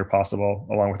year over year possible,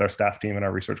 along with our staff team and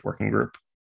our research working group.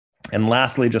 And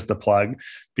lastly, just a plug,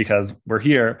 because we're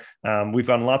here, we've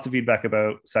gotten lots of feedback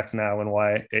about SexNow and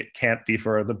why it can't be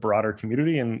for the broader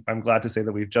community. And I'm glad to say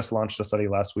that we've just launched a study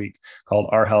last week called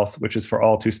Our Health, which is for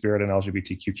all two-spirit and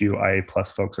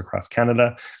LGBTQIA+ folks across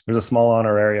Canada. There's a small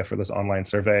honor area for this online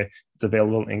survey. It's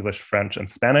available in English, French, and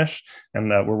Spanish.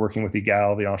 And we're working with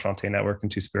EGAL, the Enchanté Network,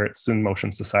 and Two Spirits in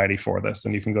Motion Society for this.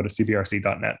 And you can go to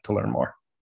cbrc.net to learn more.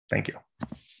 Thank you.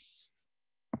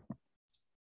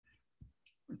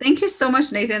 Thank you so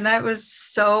much, Nathan. That was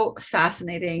so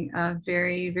fascinating.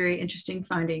 Very, very interesting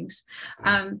findings.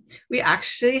 We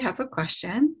actually have a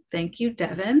question. Thank you,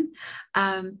 Devin,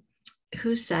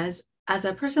 who says, as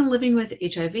a person living with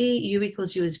HIV, U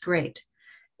equals U is great.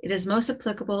 It is most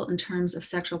applicable in terms of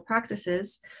sexual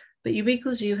practices, but U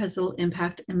equals U has little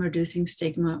impact in reducing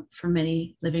stigma for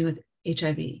many living with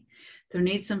HIV. There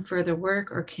needs some further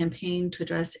work or campaign to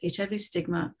address HIV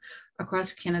stigma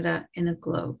across Canada and the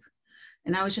globe.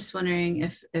 And I was just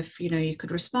wondering if you could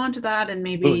respond to that, and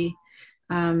maybe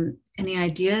any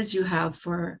ideas you have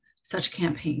for such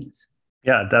campaigns.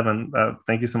 Yeah, Devin,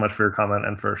 thank you so much for your comment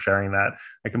and for sharing that.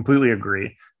 I completely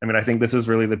agree. I mean, I think this is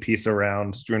really the piece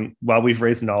around, while we've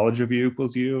raised knowledge of U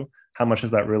equals U, how much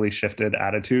has that really shifted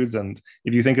attitudes? And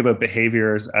if you think about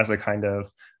behaviors as a kind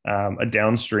of a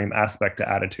downstream aspect to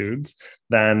attitudes,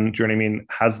 then, do you know what I mean?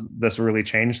 Has this really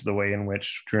changed the way in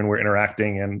which we're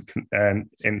interacting and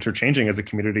interchanging as a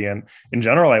community? And in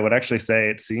general, I would actually say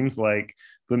it seems like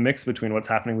the mix between what's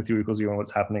happening with U equals U and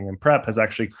what's happening in PrEP has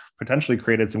actually potentially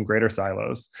created some greater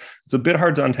silos. It's a bit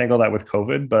hard to untangle that with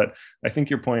COVID, but I think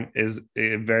your point is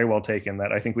very well taken,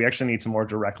 that I think we actually need to more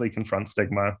directly confront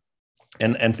stigma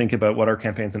and think about what our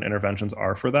campaigns and interventions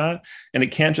are for that. And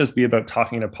it can't just be about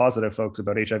talking to positive folks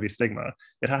about HIV stigma.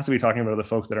 It has to be talking about the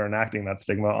folks that are enacting that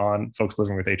stigma on folks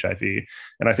living with HIV.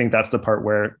 And I think that's the part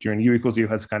where during U equals U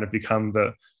has kind of become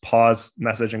the pause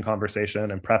message and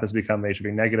conversation, and PrEP has become the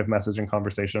HIV negative message and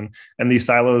conversation. And these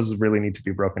silos really need to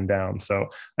be broken down. So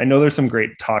I know there's some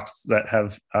great talks that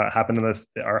have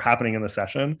happening in the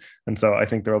session. And so I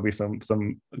think there will be some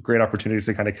great opportunities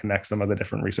to kind of connect some of the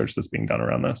different research that's being done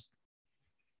around this.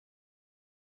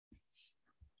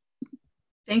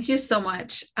 Thank you so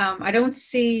much. I don't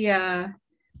see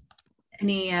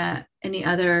any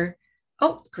other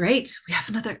Oh, great. We have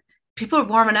another, people are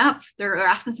warming up. They're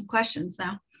asking some questions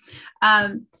now.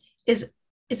 Is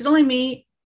it only me,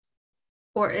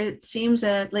 or it seems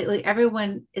that lately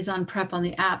everyone is on PrEP on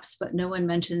the apps, but no one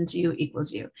mentions U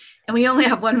equals U. And we only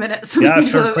have 1 minute. So yeah, we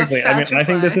can sure, do quickly. I mean, reply. I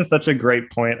think this is such a great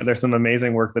point. There's some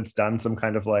amazing work that's done, some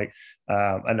kind of like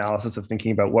analysis of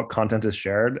thinking about what content is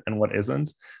shared and what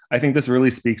isn't. I think this really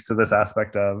speaks to this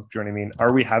aspect of, do you know what I mean?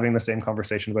 Are we having the same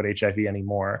conversation about HIV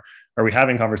anymore? Are we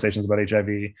having conversations about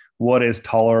HIV? What is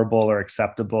tolerable or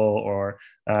acceptable or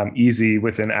easy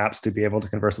within apps to be able to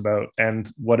converse about, and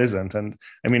what isn't? And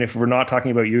I mean, if we're not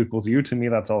talking about U equals U, to me,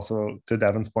 that's also, to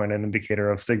Devin's point, an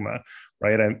indicator of stigma,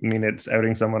 right? I mean, it's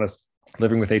outing someone as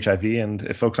living with HIV. And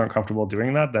if folks aren't comfortable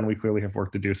doing that, then we clearly have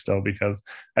work to do still, because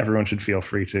everyone should feel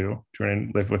free to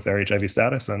live with their HIV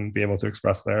status and be able to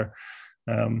express their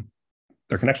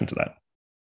connection to that.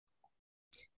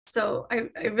 So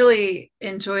I really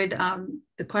enjoyed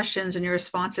the questions and your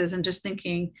responses, and just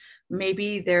thinking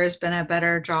maybe there's been a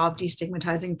better job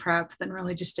destigmatizing PrEP than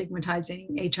really just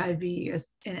stigmatizing HIV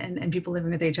and people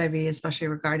living with HIV, especially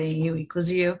regarding U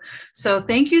equals U. So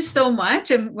thank you so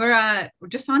much. And we're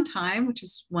just on time, which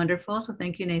is wonderful. So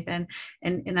thank you, Nathan.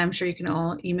 And I'm sure you can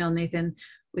all email Nathan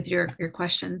with your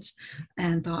questions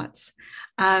and thoughts.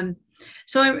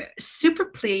 So I'm super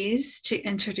pleased to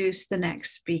introduce the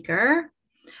next speaker,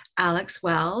 Alex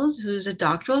Wells, who's a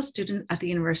doctoral student at the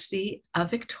University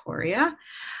of Victoria,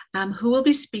 who will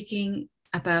be speaking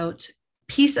about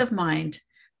peace of mind,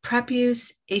 PrEP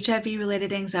use,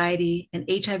 HIV-related anxiety, and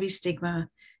HIV stigma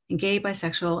in gay,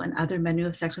 bisexual, and other men who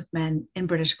have sex with men in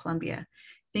British Columbia.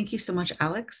 Thank you so much,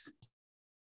 Alex.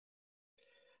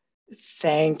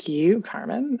 Thank you,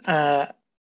 Carmen.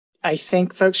 I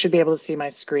think folks should be able to see my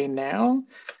screen now.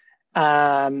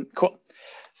 Cool.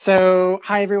 So,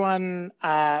 hi everyone.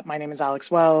 My name is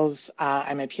Alex Wells.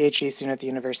 I'm a PhD student at the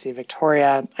University of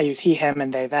Victoria. I use he, him,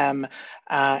 and they, them.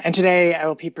 And today I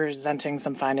will be presenting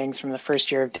some findings from the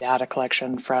first year of data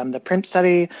collection from the PRIMP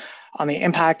study on the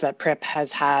impact that PrEP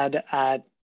has had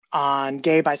on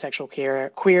gay,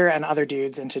 bisexual, queer, and other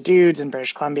dudes into dudes in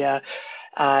British Columbia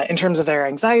in terms of their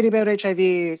anxiety about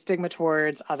HIV, stigma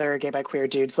towards other gay, bi, queer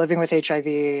dudes living with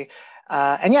HIV.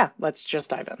 And yeah, let's just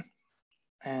dive in.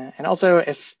 And also,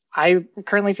 if I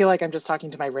currently feel like I'm just talking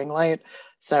to my ring light,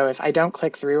 so if I don't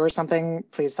click through or something,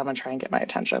 please someone try and get my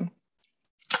attention.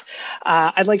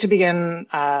 I'd like to begin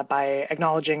by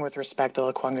acknowledging with respect the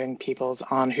Lekwungen peoples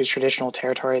on whose traditional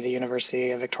territory the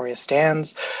University of Victoria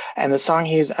stands, and the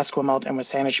Songhees, Esquimalt, and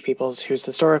Wasanich peoples whose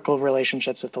historical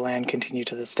relationships with the land continue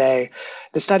to this day.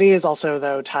 The study is also,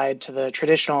 though, tied to the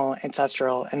traditional,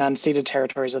 ancestral, and unceded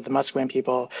territories of the Musqueam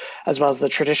people, as well as the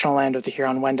traditional land of the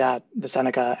Huron-Wendat, the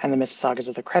Seneca, and the Mississaugas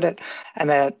of the Credit, and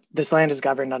that this land is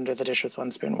governed under the Dish with One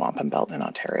Spoon Wampum Belt in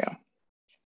Ontario.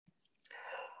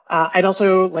 I'd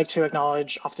also like to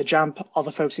acknowledge off the jump all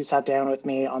the folks who sat down with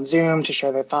me on Zoom to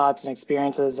share their thoughts and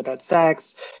experiences about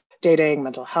sex, dating,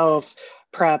 mental health,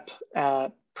 PrEP,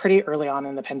 pretty early on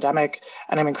in the pandemic.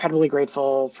 And I'm incredibly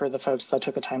grateful for the folks that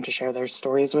took the time to share their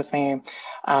stories with me.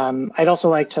 I'd also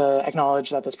like to acknowledge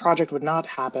that this project would not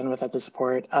happen without the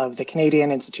support of the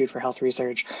Canadian Institute for Health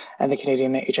Research and the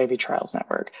Canadian HIV Trials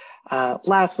Network.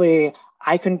 Lastly,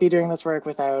 I couldn't be doing this work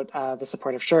without the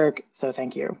support of SSHRC, so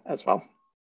thank you as well.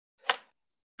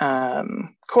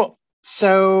 Cool.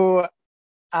 So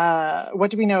what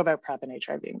do we know about PrEP and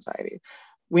HIV anxiety?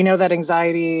 We know that the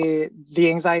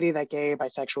anxiety that gay,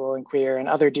 bisexual, and queer and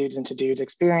other dudes into dudes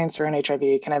experience around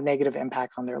HIV can have negative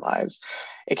impacts on their lives.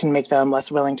 It can make them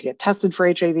less willing to get tested for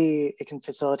HIV. It can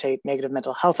facilitate negative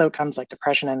mental health outcomes like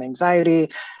depression and anxiety.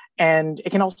 And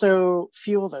it can also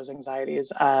fuel those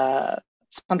anxieties,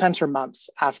 sometimes for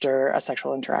months after a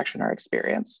sexual interaction or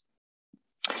experience.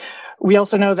 We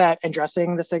also know that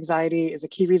addressing this anxiety is a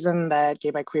key reason that gay,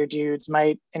 bi, queer dudes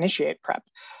might initiate PrEP.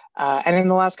 And in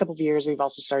the last couple of years, we've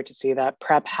also started to see that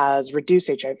PrEP has reduced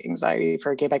HIV anxiety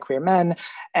for gay, bi, queer men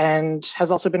and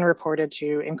has also been reported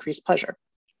to increase pleasure.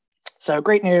 So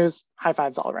great news, high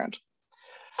fives all around.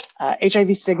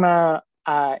 HIV stigma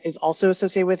is also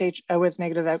associated with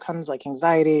negative outcomes like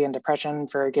anxiety and depression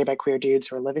for gay, bi, queer dudes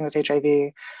who are living with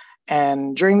HIV.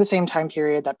 And during the same time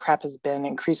period that PrEP has been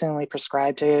increasingly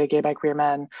prescribed to gay, bi, queer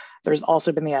men, there's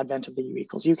also been the advent of the U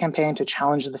equals U campaign to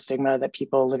challenge the stigma that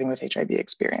people living with HIV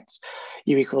experience.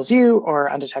 U equals U, or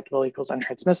undetectable equals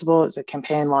untransmissible, is a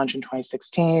campaign launched in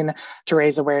 2016 to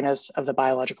raise awareness of the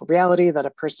biological reality that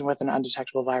a person with an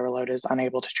undetectable viral load is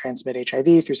unable to transmit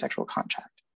HIV through sexual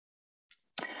contact.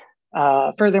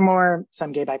 Furthermore,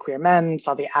 some gay, bi, queer men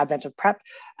saw the advent of PrEP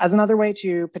as another way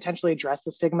to potentially address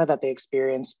the stigma that they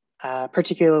experience,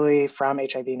 particularly from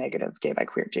HIV negative gay, bi,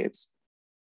 queer dudes.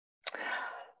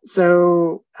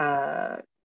 So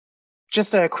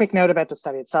just a quick note about the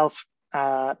study itself.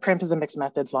 PRIMP is a mixed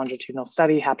methods longitudinal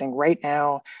study happening right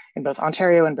now in both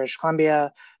Ontario and British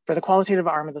Columbia. For the qualitative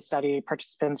arm of the study,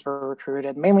 participants were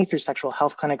recruited mainly through sexual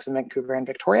health clinics in Vancouver and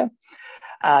Victoria.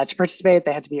 To participate,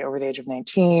 they had to be over the age of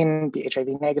 19, be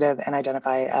HIV negative, and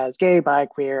identify as gay, bi,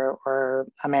 queer, or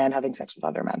a man having sex with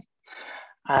other men.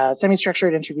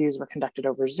 Semi-structured interviews were conducted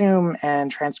over Zoom,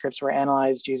 and transcripts were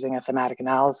analyzed using a thematic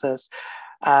analysis.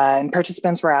 And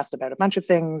participants were asked about a bunch of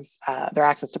things, their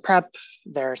access to PrEP,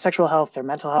 their sexual health, their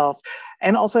mental health,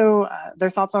 and also their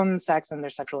thoughts on sex and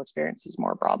their sexual experiences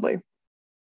more broadly.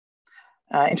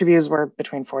 Interviews were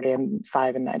between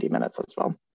 45 and 90 minutes as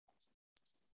well.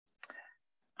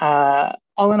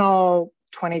 All in all,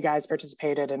 20 guys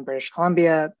participated in British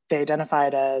Columbia. They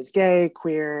identified as gay,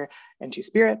 queer, and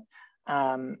two-spirit.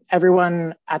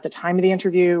 Everyone at the time of the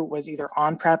interview was either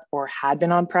on PrEP or had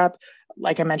been on PrEP.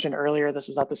 Like I mentioned earlier, this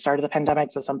was at the start of the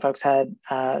pandemic, so some folks had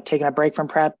taken a break from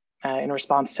PrEP in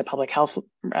response to public health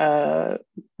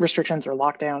restrictions or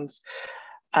lockdowns.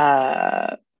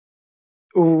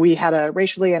 We had a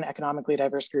racially and economically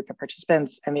diverse group of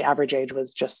participants, and the average age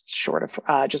was just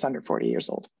under 40 years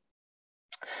old.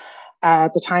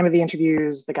 At the time of the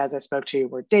interviews, the guys I spoke to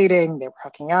were dating, they were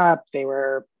hooking up, they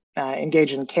were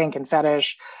engaged in kink and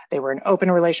fetish, they were in open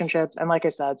relationships, and like I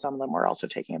said, some of them were also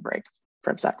taking a break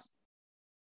from sex.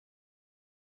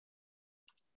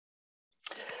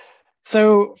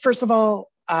 So first of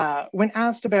all, when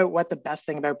asked about what the best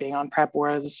thing about being on PrEP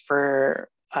was for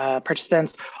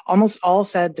participants, almost all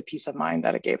said the peace of mind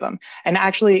that it gave them. And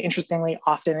actually, interestingly,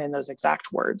 often in those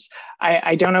exact words.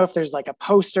 I don't know if there's like a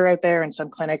poster out there in some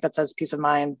clinic that says peace of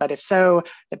mind, but if so,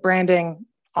 the branding,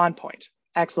 on point,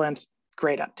 excellent,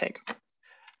 great uptake.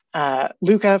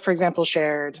 Luca, for example,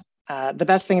 shared, the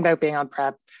best thing about being on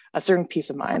PrEP, a certain peace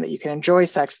of mind that you can enjoy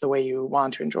sex the way you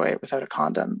want to enjoy it without a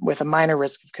condom, with a minor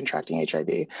risk of contracting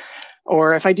HIV.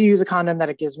 Or if I do use a condom, that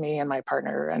it gives me and my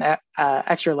partner an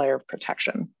extra layer of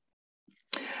protection.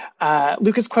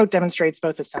 Luca's quote demonstrates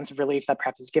both the sense of relief that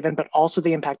PrEP has given, but also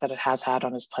the impact that it has had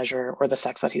on his pleasure or the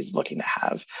sex that he's looking to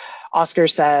have. Oscar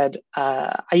said,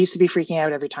 I used to be freaking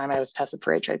out every time I was tested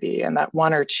for HIV, and that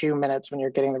 1 or 2 minutes when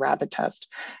you're getting the rapid test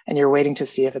and you're waiting to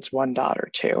see if it's 1 dot or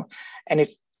 2. And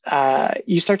if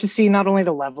you start to see not only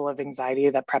the level of anxiety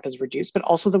that PrEP has reduced, but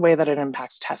also the way that it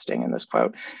impacts testing in this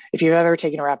quote. If you've ever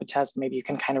taken a rapid test, maybe you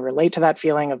can kind of relate to that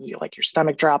feeling of like your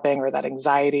stomach dropping or that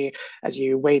anxiety as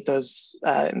you wait those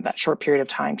in that short period of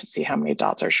time to see how many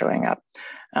dots are showing up.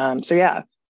 So yeah,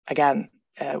 again,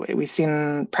 we've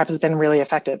seen PrEP has been really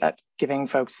effective at giving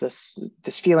folks this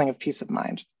feeling of peace of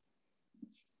mind.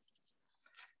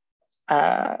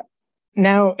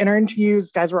 Now, in our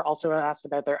interviews, guys were also asked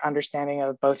about their understanding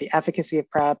of both the efficacy of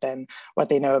PrEP and what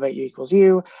they know about U equals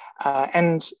U,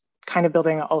 and kind of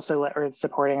building also or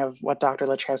supporting of what Dr.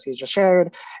 Lachowski just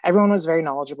shared. Everyone was very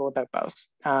knowledgeable about both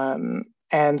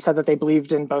and said that they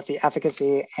believed in both the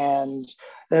efficacy and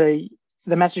the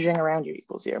messaging around U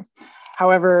equals U.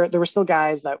 However, there were still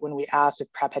guys that when we asked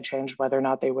if PrEP had changed whether or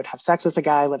not they would have sex with a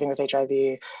guy living with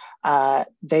HIV,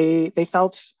 they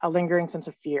felt a lingering sense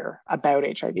of fear about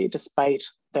HIV despite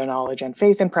their knowledge and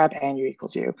faith in PrEP and U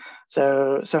equals U.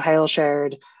 So Hale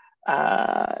shared,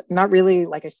 not really,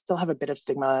 like I still have a bit of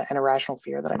stigma and irrational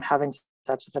fear that I'm having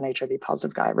sex with an HIV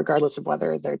positive guy, regardless of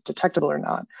whether they're detectable or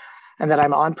not. And that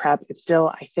I'm on PrEP, it's still,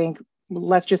 I think,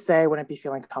 let's just say I wouldn't be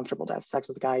feeling comfortable to have sex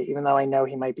with a guy, even though I know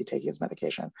he might be taking his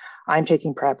medication. I'm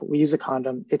taking PrEP, we use a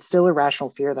condom. It's still irrational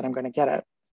fear that I'm going to get it.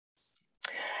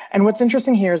 And what's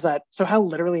interesting here is that Sohail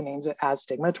literally names it as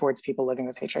stigma towards people living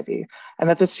with HIV, and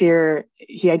that this fear,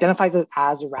 he identifies it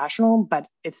as irrational, but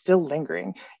it's still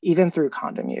lingering even through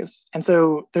condom use. And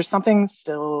so there's something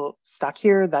still stuck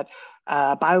here that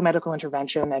biomedical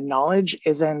intervention and knowledge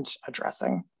isn't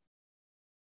addressing.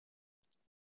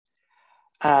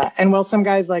 And while some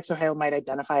guys like Sohail might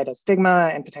identify it as stigma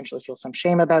and potentially feel some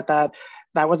shame about that,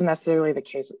 that wasn't necessarily the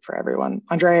case for everyone.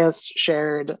 Andreas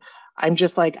shared, I'm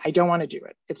just like, I don't want to do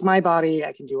it. It's my body.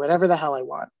 I can do whatever the hell I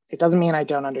want. It doesn't mean I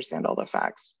don't understand all the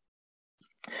facts.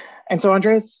 And so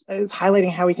Andreas is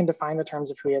highlighting how he can define the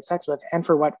terms of who he has sex with and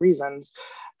for what reasons,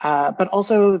 but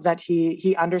also that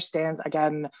he understands,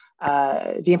 again,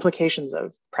 the implications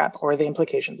of PrEP or the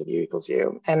implications of U equals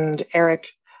U. And Eric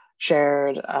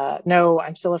shared, no,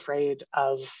 I'm still afraid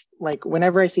of, like,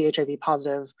 whenever I see HIV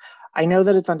positive, I know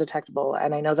that it's undetectable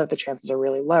and I know that the chances are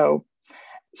really low.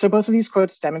 So both of these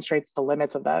quotes demonstrates the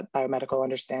limits of that biomedical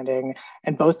understanding,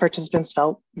 and both participants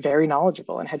felt very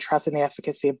knowledgeable and had trust in the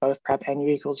efficacy of both PrEP and U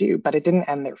equals U, but it didn't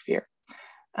end their fear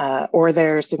or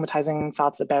their stigmatizing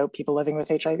thoughts about people living with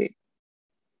HIV.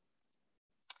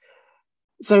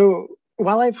 So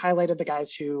while I've highlighted the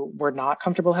guys who were not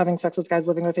comfortable having sex with guys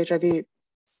living with HIV,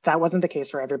 that wasn't the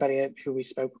case for everybody who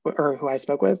I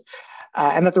spoke with,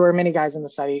 and that there were many guys in the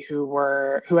study who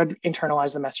had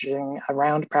internalized the messaging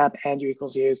around PrEP and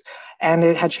U=Us, and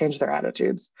it had changed their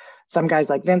attitudes. Some guys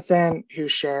like Vincent, who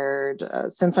shared,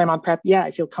 since I'm on PrEP, yeah,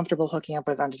 I feel comfortable hooking up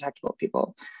with undetectable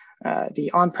people. The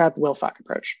on PrEP will fuck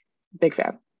approach. Big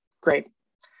fan. Great.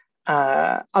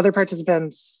 Other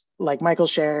participants, like Michael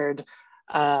shared,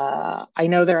 I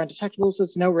know they're undetectable, so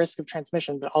it's no risk of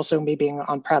transmission, but also me being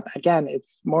on PrEP, again,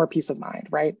 it's more peace of mind,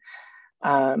 right?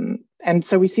 And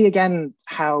so we see again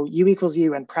how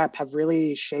U=U and PrEP have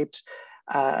really shaped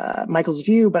Michael's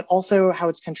view, but also how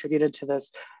it's contributed to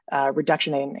this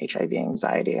reduction in HIV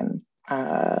anxiety and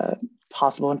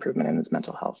possible improvement in his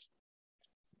mental health.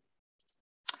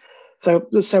 So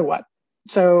what?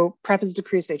 So PrEP has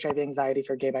decreased HIV anxiety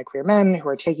for gay bi queer men who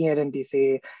are taking it in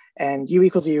BC, and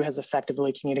U=U has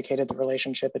effectively communicated the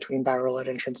relationship between viral load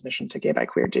and transmission to gay bi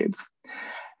queer dudes.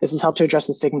 This has helped to address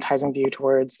the stigmatizing view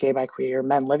towards gay bi queer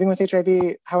men living with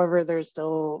HIV. However, there's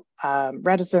still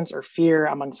reticence or fear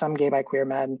among some gay bi queer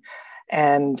men,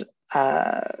 and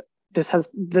this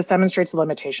demonstrates the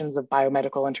limitations of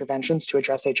biomedical interventions to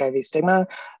address HIV stigma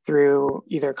through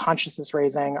either consciousness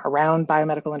raising around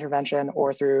biomedical intervention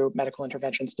or through medical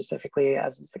intervention specifically,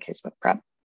 as is the case with PrEP.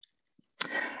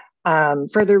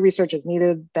 Further research is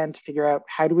needed then to figure out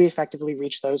how do we effectively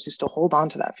reach those who still hold on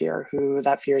to that fear, who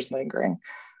that fear is lingering.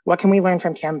 What can we learn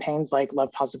from campaigns like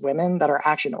Love Positive Women that are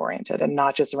action oriented and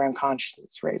not just around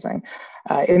consciousness raising?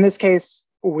 In this case,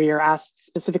 we are asked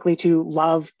specifically to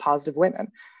love positive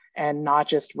women and not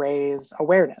just raise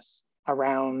awareness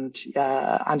around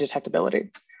undetectability.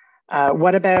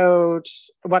 What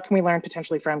can we learn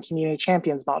potentially from community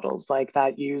champions models like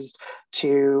that used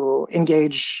to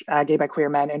engage gay bi queer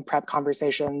men in PrEP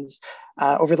conversations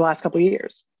over the last couple of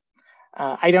years?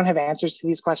 I don't have answers to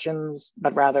these questions,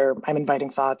 but rather I'm inviting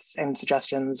thoughts and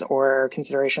suggestions or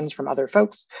considerations from other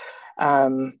folks.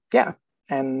 Yeah,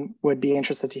 and would be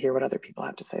interested to hear what other people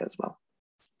have to say as well.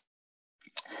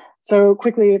 So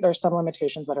quickly, there's some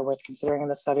limitations that are worth considering in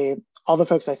this study. All the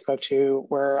folks I spoke to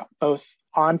were both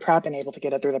on PrEP and able to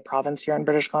get it through the province here in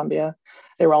British Columbia.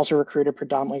 They were also recruited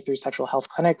predominantly through sexual health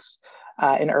clinics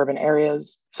in urban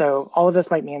areas. So all of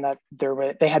this might mean that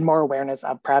they had more awareness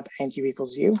of PrEP and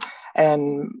U=U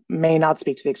and may not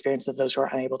speak to the experience of those who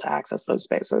are unable to access those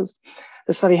spaces.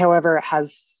 The study, however,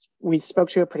 we spoke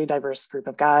to a pretty diverse group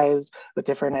of guys with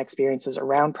different experiences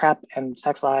around PrEP and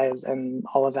sex lives and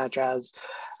all of that jazz.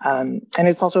 And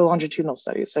it's also a longitudinal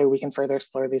study, so we can further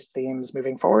explore these themes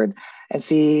moving forward and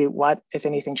see what, if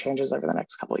anything, changes over the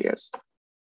next couple of years.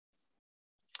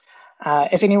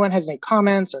 If anyone has any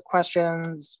comments or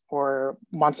questions or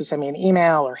wants to send me an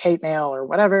email or hate mail or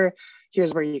whatever,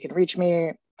 here's where you can reach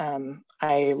me.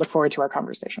 I look forward to our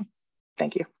conversation.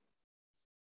 Thank you.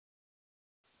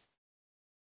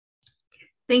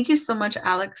 Thank you so much,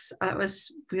 Alex. That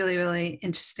was really, really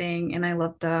interesting. And I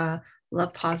love the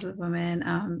Love Positive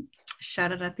Women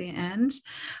shout out at the end.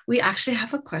 We actually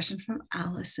have a question from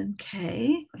Allison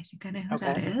K. I think I know who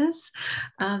that is.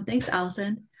 Thanks,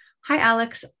 Allison. Hi,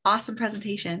 Alex. Awesome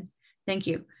presentation. Thank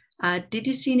you. Did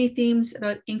you see any themes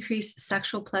about increased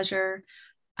sexual pleasure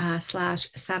 /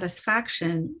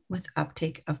 satisfaction with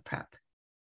uptake of PrEP?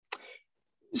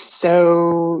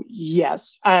 So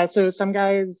yes. So some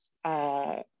guys,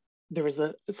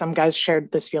 some guys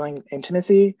shared this feeling of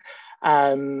intimacy,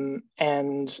 and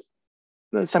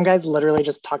some guys literally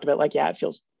just talked about like, yeah, it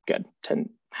feels good to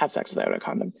have sex without a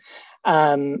condom.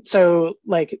 So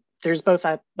like, there's both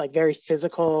that like very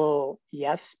physical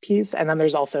yes piece, and then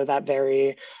there's also that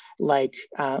very like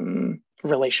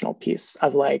relational piece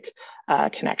of like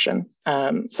connection.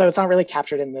 So it's not really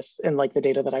captured in like the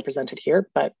data that I presented here,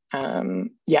 but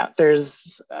yeah,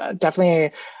 there's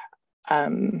definitely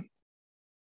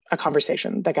a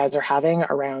conversation that guys are having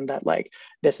around that, like,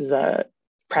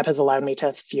 PrEP has allowed me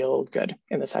to feel good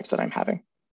in the sex that I'm having,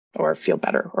 or feel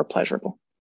better or pleasurable,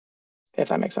 if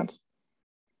that makes sense.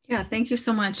 Yeah, thank you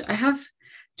so much. I have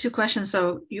 2 questions,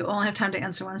 so you only have time to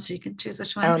answer one, so you can choose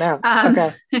which one. Oh, no.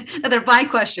 Okay. They're my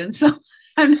questions. So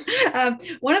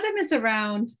one of them is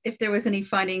around if there was any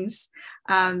findings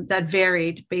that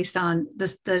varied based on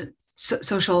the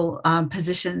social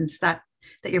positions that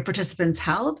your participants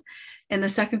held. And the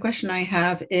second question I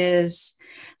have is,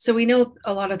 so we know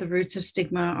a lot of the roots of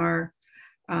stigma are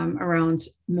around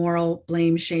moral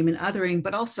blame, shame, and othering,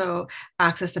 but also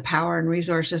access to power and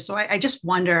resources. So I just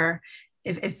wonder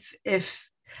if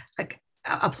like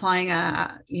applying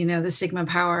the stigma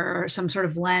power or some sort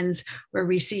of lens where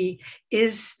we see,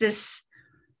 is this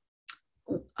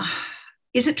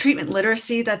is it treatment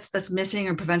literacy that's missing,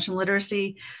 or prevention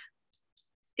literacy?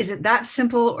 Is it that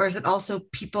simple, or is it also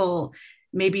people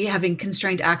maybe having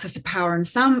constrained access to power in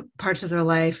some parts of their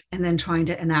life and then trying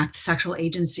to enact sexual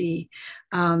agency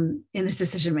in this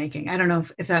decision making? I don't know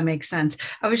if that makes sense.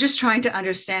 I was just trying to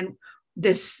understand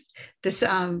this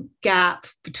gap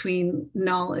between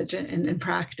knowledge and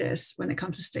practice when it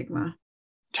comes to stigma.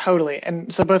 Totally.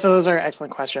 And so both of those are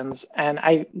excellent questions. And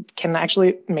I can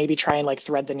actually maybe try and like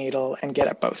thread the needle and get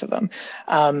at both of them.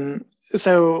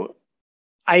 So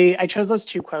I chose those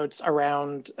two quotes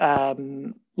around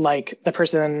like the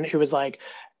person who was like,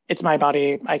 it's my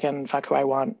body, I can fuck who I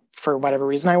want for whatever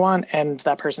reason I want. And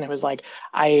that person who was like,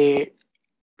 I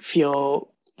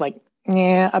feel like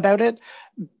about it,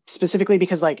 specifically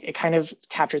because like it kind of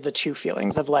captured the two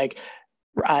feelings of like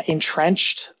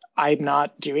entrenched, I'm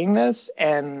not doing this,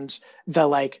 and the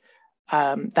like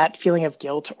that feeling of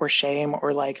guilt or shame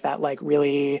or like that like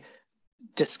really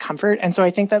discomfort. And so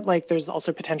I think that like there's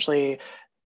also potentially,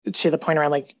 to the point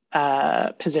around like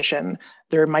position,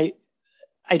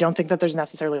 I don't think that there's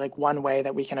necessarily like one way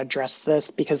that we can address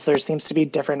this, because there seems to be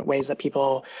different ways that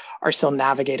people are still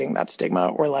navigating that stigma,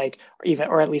 or like,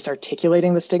 or at least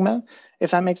articulating the stigma,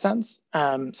 if that makes sense.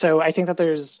 So I think that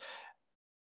there's,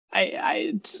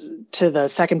 to the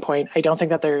second point, I don't think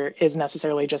that there is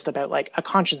necessarily just about like a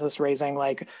consciousness raising,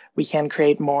 like we can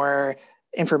create more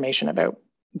information about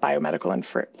biomedical and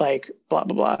like blah,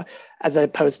 blah, blah, as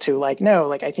opposed to like, no,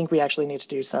 like I think we actually need to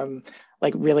do some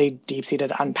like really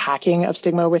deep-seated unpacking of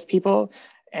stigma with people.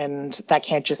 And that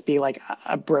can't just be like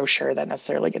a brochure that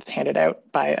necessarily gets handed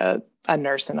out by a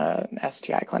nurse in an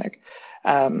STI clinic.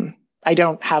 I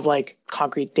don't have like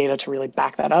concrete data to really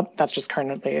back that up. That's just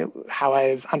currently how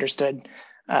I've understood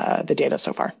the data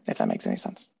so far, if that makes any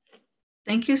sense.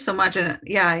 Thank you so much. And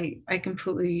yeah, I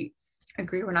completely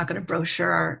agree. We're not going to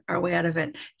brochure our way out of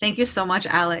it. Thank you so much,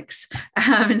 Alex.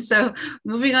 And so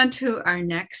moving on to our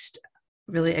next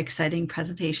really exciting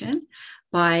presentation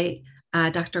by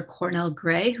Dr. Cornell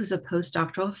Gray, who's a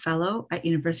postdoctoral fellow at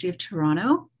University of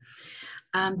Toronto,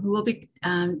 who will be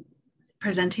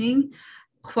presenting,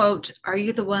 quote, "Are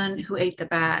you the one who ate the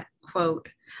bat?" Quote,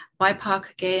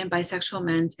 "BIPOC, gay and bisexual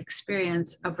men's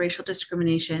experience of racial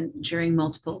discrimination during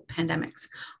multiple pandemics."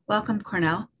 Welcome,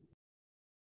 Cornell.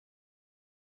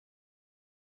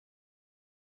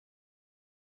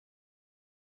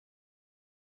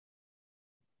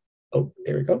 Oh,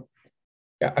 there we go.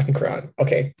 Yeah, I think we're on.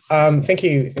 Okay. Thank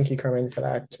you, Carmen, for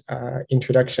that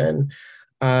introduction.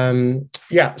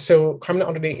 Yeah, so Carmen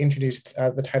already introduced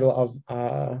the title of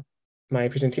my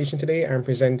presentation today. I'm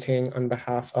presenting on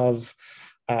behalf of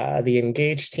the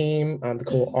Engage team. The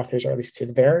co-authors are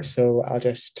listed there, so I'll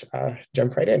just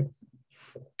jump right in.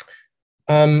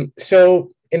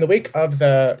 So in the wake of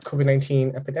the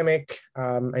COVID-19 epidemic,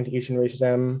 anti-Asian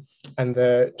racism, and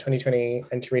the 2020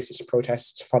 anti-racist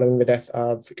protests following the death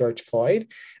of George Floyd,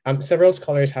 several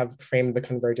scholars have framed the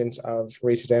convergence of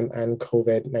racism and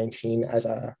COVID-19 as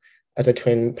a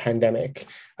twin pandemic.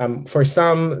 For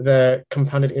some, the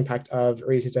compounded impact of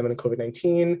racism and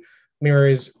COVID-19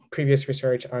 mirrors previous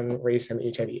research on race and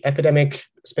HIV epidemic,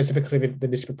 specifically the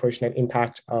disproportionate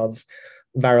impact of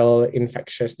viral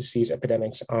infectious disease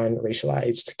epidemics on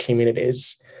racialized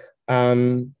communities.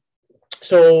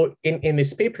 So in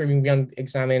this paper, we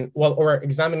examine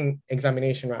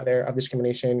examination of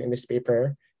discrimination in this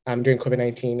paper during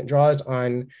COVID-19 draws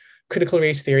on critical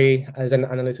race theory as an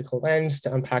analytical lens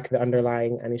to unpack the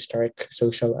underlying and historic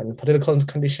social and political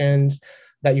conditions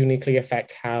that uniquely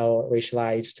affect how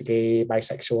racialized, gay,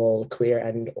 bisexual, queer,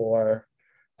 and or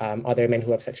other men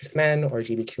who have sex with men, or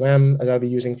GBQM, as I'll be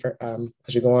using for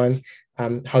as we go on,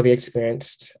 how they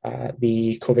experienced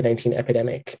the COVID-19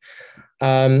 epidemic.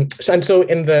 So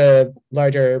in the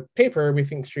larger paper, we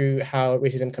think through how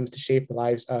racism comes to shape the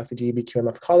lives of the GBQM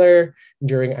of color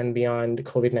during and beyond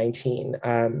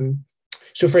COVID-19.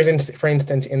 So for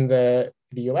instance, in the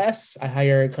US, a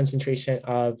higher concentration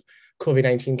of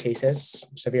COVID-19 cases,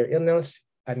 severe illness,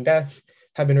 and death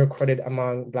have been recorded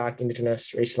among Black,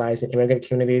 Indigenous, racialized, and immigrant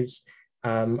communities,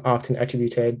 often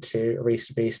attributed to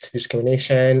race-based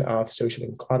discrimination of social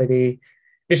inequality,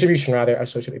 distribution of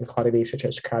social inequality, such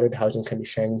as crowded housing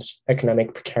conditions,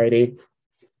 economic precarity,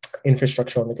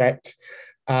 infrastructural neglect.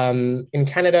 In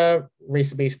Canada,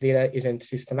 race-based data isn't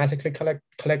systematically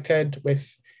collected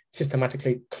with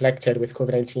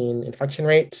COVID-19 infection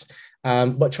rates,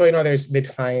 but Choi and others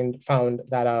found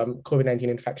that COVID-19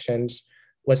 infections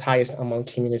was highest among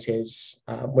communities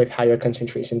with higher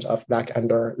concentrations of Black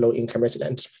and or low-income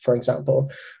residents, for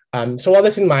example. So all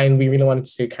this in mind, we really wanted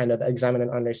to kind of examine and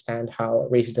understand how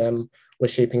racism was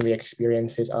shaping the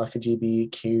experiences of the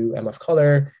GBQM of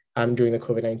color during the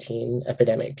COVID-19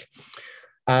 epidemic.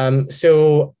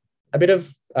 So a bit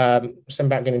of some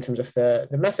background in terms of the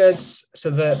methods. So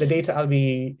the data I'll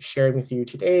be sharing with you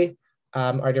today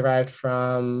are derived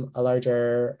from a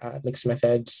larger mixed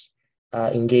methods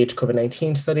engaged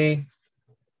COVID-19 study,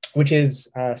 which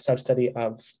is a sub-study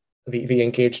of the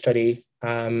engaged study.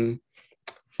 So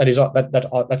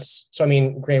I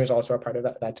mean, Graham is also a part of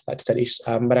that study,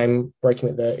 but I'm working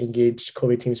with the engaged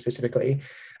COVID team specifically.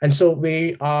 And so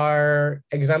we are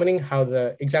examining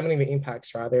the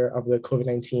impacts rather of the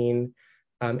COVID-19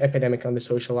 epidemic on the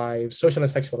social and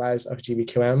sexual lives of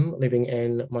GBQM living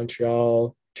in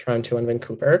Montreal, Toronto, and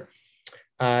Vancouver.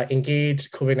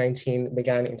 Engaged COVID-19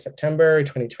 began in September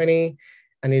 2020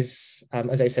 and is,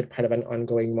 as I said, part of an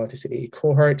ongoing multi-city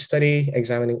cohort study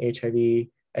examining HIV,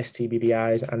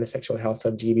 STBBIs, and the sexual health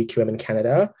of GBQM in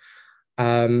Canada.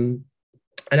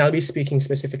 And I'll be speaking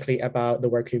specifically about the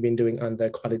work we've been doing on the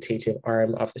qualitative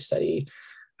arm of the study.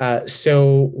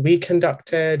 So we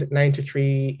conducted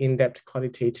 93 in-depth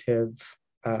qualitative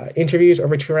interviews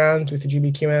over 2 rounds with the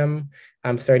GBQM,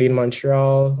 30 in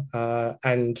Montreal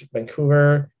and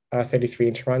Vancouver, 33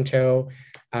 in Toronto.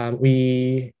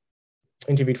 We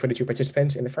interviewed 42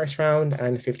 participants in the first round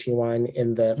and 51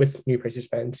 with new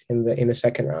participants in the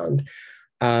second round.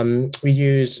 We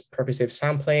used purposive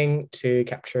sampling to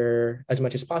capture as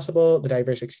much as possible the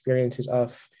diverse experiences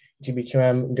of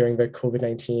GBQM during the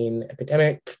COVID-19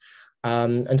 epidemic.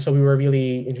 And so we were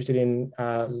really interested in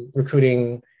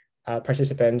recruiting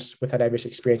participants with diverse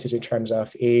experiences in terms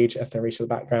of age, ethno-racial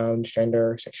background,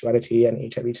 gender, sexuality,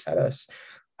 and HIV status.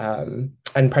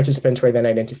 And participants were then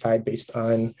identified based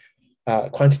on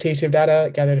quantitative data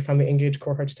gathered from the engaged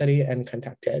cohort study and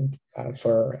contacted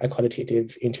for a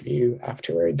qualitative interview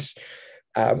afterwards.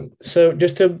 So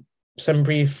just some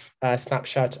brief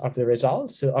snapshots of the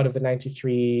results. So out of the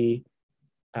 93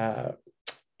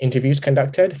 interviews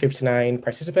conducted, 59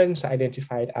 participants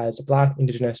identified as Black,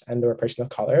 Indigenous, and/or person of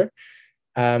color.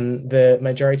 The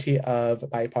majority of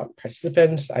BIPOC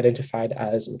participants identified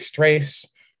as mixed race.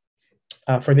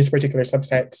 For this particular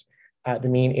subset, the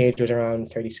mean age was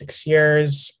around 36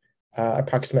 years.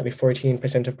 Approximately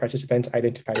 14% of participants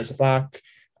identified as Black,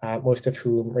 most of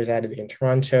whom resided in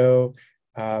Toronto.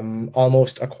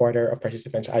 Almost a quarter of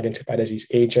participants identified as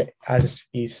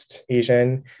East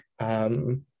Asian.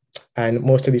 And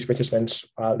most of these participants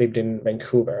lived in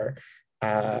Vancouver.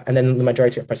 And then the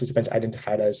majority of participants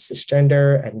identified as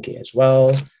cisgender and gay as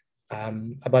well.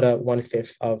 About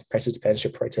 1/5 of participants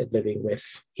reported living with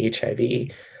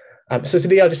HIV. So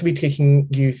today I'll just be taking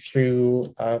you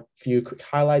through a few quick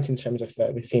highlights in terms of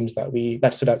the themes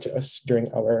that stood out to us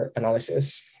during our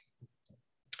analysis.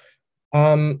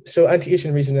 So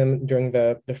anti-Asian racism during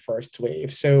the first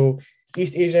wave. So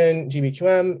East Asian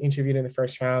GBQM interviewed in the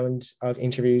first round of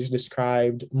interviews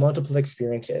described multiple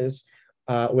experiences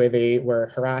where they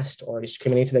were harassed or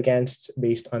discriminated against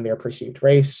based on their perceived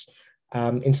race.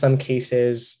 In some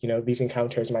cases, these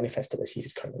encounters manifested as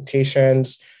heated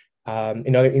confrontations.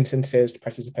 In other instances,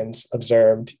 participants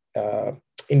observed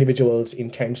individuals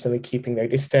intentionally keeping their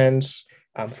distance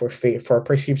for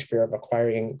perceived fear of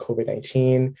acquiring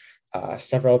COVID-19.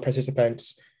 Several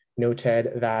participants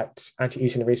noted that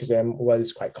anti-Asian racism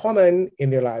was quite common in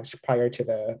their lives prior to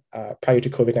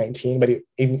COVID-19, but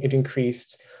it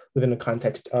increased within the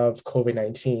context of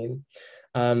COVID-19.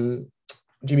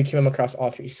 GBQM across all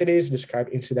 3 cities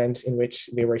described incidents in which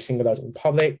they were singled out in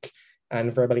public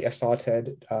and verbally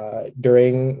assaulted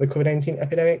during the COVID-19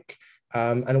 epidemic.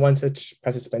 And one such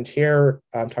participant here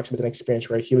talked about an experience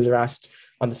where he was harassed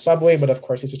on the subway, but of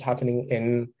course this was happening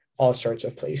in all sorts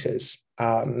of places,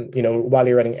 while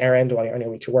you're running errands, while you're on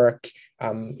your way to work,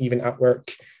 even at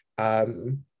work.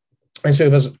 And so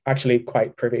it was actually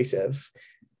quite pervasive.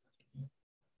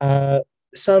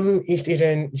 Some East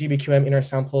Asian GBQM in our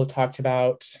sample talked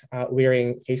about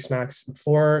wearing face masks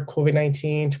before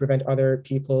COVID-19 to prevent other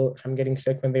people from getting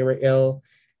sick when they were ill.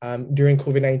 During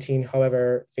COVID-19,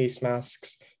 however, face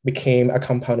masks became a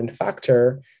compounding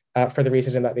factor for the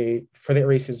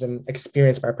racism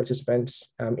experienced by participants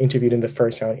interviewed in the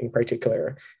first round in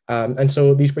particular. And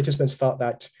so these participants felt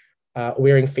that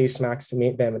wearing face masks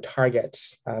made them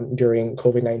targets during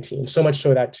COVID-19, so much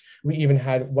so that we even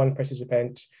had one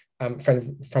participant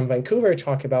from Vancouver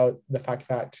talk about the fact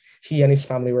that he and his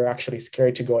family were actually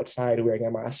scared to go outside wearing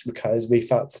a mask because they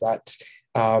felt that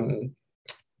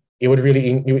it would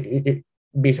really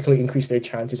basically increase their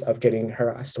chances of getting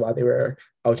harassed while they were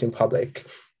out in public.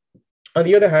 On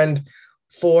the other hand,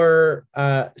 for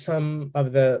some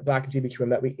of the Black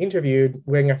GBQM that we interviewed,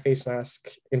 wearing a face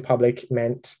mask in public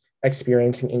meant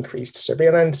experiencing increased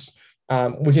surveillance,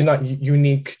 which is not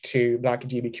unique to Black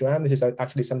GBQM. This is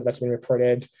actually something that's been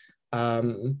reported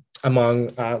among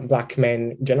Black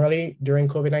men generally during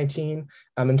COVID-19.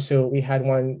 And so we had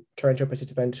one Toronto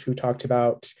participant who talked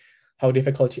about how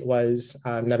difficult it was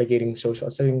navigating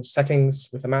social settings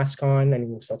with a mask on, and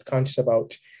he was self-conscious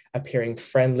about appearing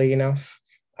friendly enough.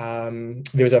 There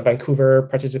was a Vancouver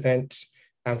participant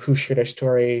who shared a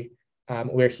story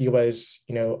where he was,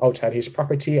 outside his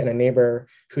property, and a neighbor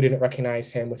who didn't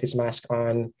recognize him with his mask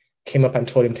on came up and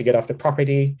told him to get off the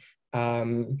property.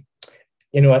 He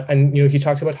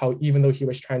talks about how even though he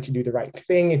was trying to do the right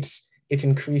thing, it's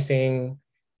increasing,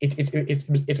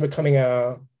 it's becoming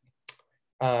a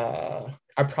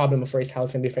problem for his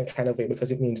health in a different kind of way,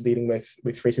 because it means dealing with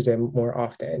racism more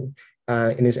often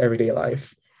in his everyday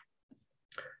life.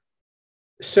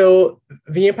 So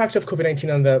the impact of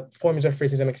COVID-19 on the forms of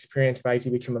racism experienced by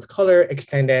GBQM of color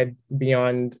extended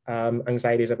beyond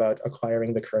anxieties about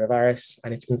acquiring the coronavirus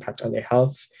and its impact on their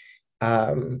health.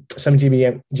 Some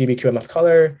GBQM of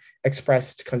color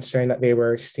expressed concern that they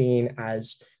were seen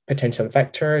as potential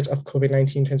vectors of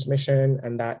COVID-19 transmission,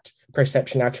 and that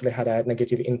perception actually had a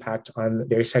negative impact on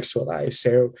their sexual lives.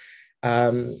 So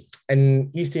an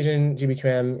East Asian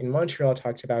GBQM in Montreal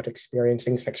talked about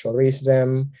experiencing sexual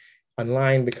racism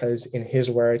online because, in his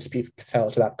words, people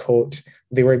felt that, quote,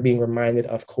 they were being reminded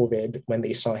of COVID when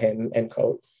they saw him, end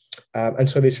quote. And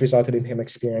so this resulted in him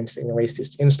experiencing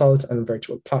racist insults on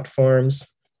virtual platforms.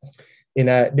 In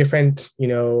a different,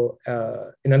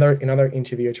 another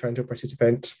interview, a Toronto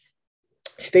participant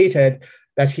stated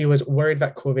that he was worried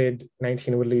that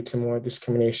COVID-19 would lead to more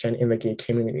discrimination in the gay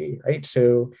community, right?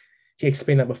 So he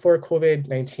explained that before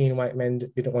COVID-19, white men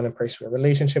didn't want to pursue a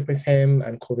relationship with him,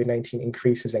 and COVID-19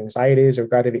 increased his anxieties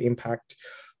regarding the impact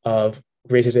of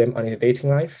racism on his dating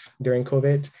life during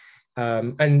COVID.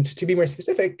 And to be more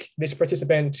specific, this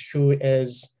participant, who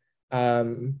is a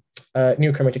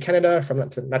newcomer to Canada from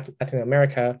Latin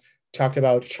America, talked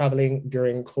about traveling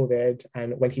during COVID,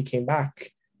 and when he came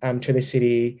back to the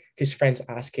city, his friends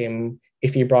asked him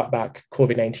if he brought back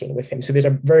COVID-19 with him. So there's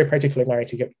a very particular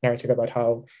narrative about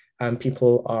how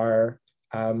people are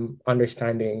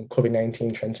understanding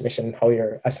COVID-19 transmission, how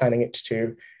you're assigning it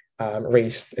to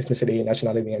race, ethnicity,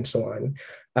 nationality, and so on.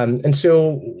 And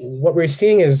so what we're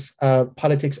seeing is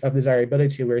politics of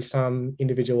desirability, where some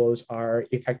individuals are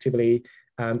effectively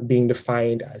being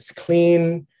defined as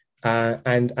clean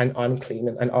and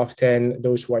unclean. And often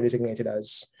those who are designated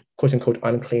as quote unquote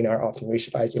unclean are often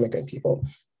racialized immigrant people.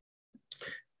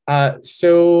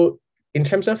 So in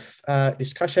terms of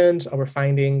discussions, our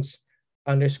findings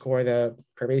underscore the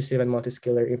pervasive and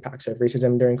multi-scalar impacts of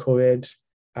racism during COVID.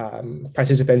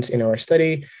 Participants in our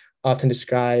study often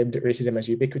described racism as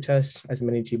ubiquitous, as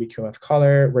many GBQM of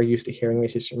color were used to hearing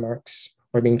racist remarks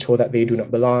or being told that they do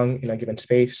not belong in a given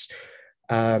space.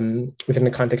 Within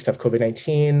the context of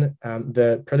COVID-19,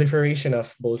 the proliferation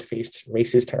of bold-faced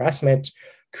racist harassment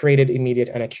created immediate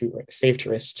and acute safety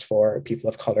risks for people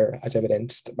of color, as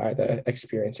evidenced by the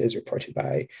experiences reported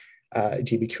by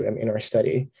GBQM in our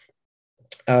study.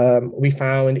 We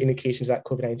found indications that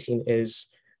COVID-19 is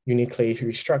uniquely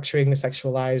restructuring the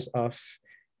sexual lives of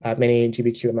many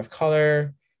GBQM of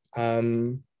color.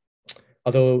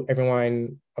 Although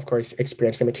everyone, of course,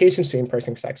 experienced limitations to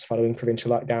in-person sex following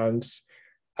provincial lockdowns,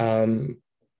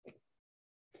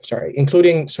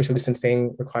 including social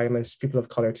distancing requirements, people of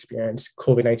color experience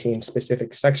COVID-19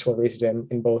 specific sexual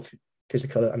racism in both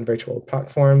physical and virtual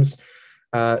platforms.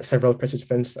 Several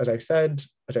participants, as I've shared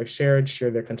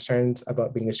their concerns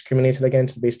about being discriminated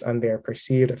against based on their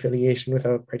perceived affiliation with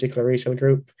a particular racial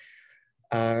group.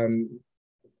 And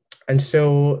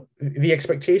so the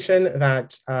expectation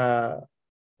that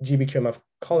GBQM of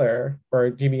color,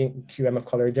 or GBQM of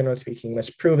color generally speaking,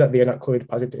 must prove that they are not COVID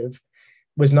positive,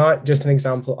 was not just an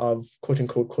example of quote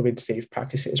unquote COVID safe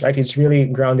practices, right? It's really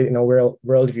grounded in a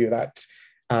worldview that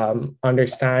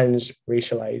understands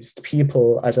racialized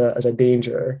people as a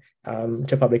danger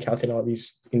to public health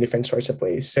in different sorts of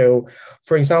ways. So,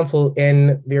 for example,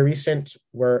 in their recent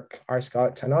work, R.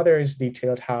 Scott and others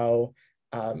detailed how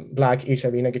Black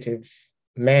HIV negative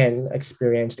men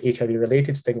experienced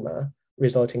HIV-related stigma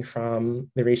resulting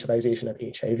from the racialization of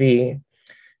HIV.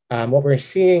 What we're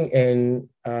seeing in,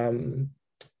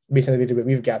 based on the data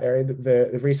we've gathered, the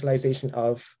racialization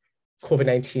of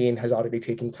COVID-19 has already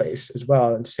taken place as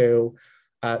well. And so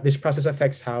this process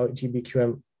affects how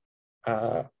GBQM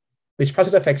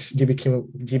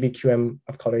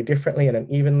of color differently and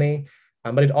unevenly,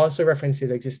 but it also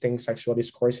references existing sexual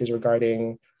discourses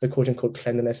regarding the quote unquote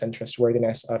cleanliness and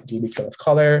trustworthiness of GBQM of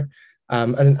color.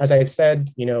 And as I've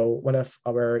said, one of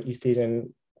our East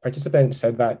Asian participants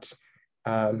said that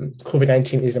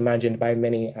COVID-19 is imagined by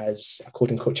many as a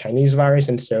quote unquote Chinese virus.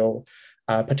 And so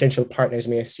potential partners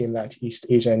may assume that East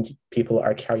Asian people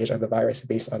are carriers of the virus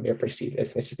based on their perceived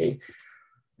ethnicity.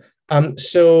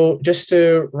 So just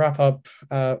to wrap up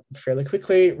fairly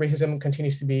quickly, racism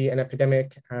continues to be an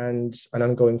epidemic and an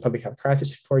ongoing public health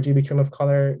crisis for GBQM of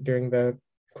color during the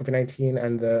COVID-19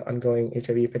 and the ongoing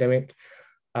HIV epidemic.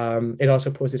 It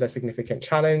also poses a significant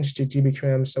challenge to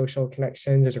GBQM social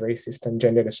connections as racist and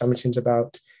gendered assumptions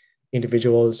about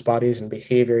individuals' bodies and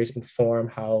behaviors inform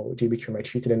how GBQM are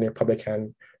treated in their public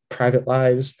and private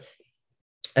lives.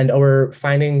 And our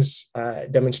findings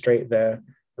demonstrate the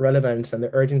relevance and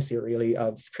the urgency really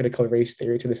of critical race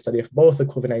theory to the study of both the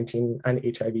COVID-19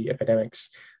 and HIV epidemics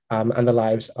and the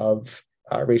lives of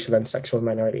racial and sexual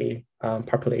minority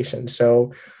populations.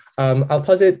 So I'll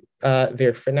pause it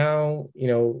there for now.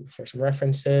 Here's some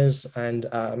references, and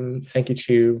thank you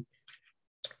to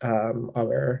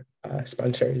our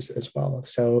sponsors as well.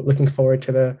 So looking forward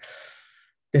to the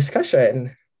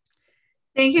discussion.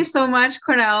 Thank you so much,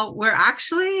 Cornell. We're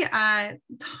actually at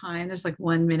time. There's like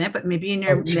 1 minute, but maybe in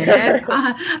your minute,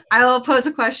 I will pose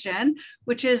a question,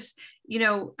 which is,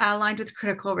 aligned with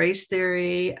critical race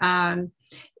theory,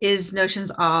 is notions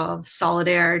of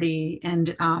solidarity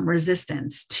and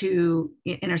resistance to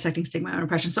intersecting stigma and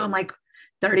oppression. So in like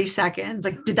 30 seconds,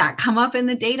 did that come up in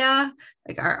the data?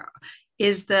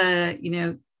 Is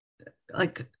the,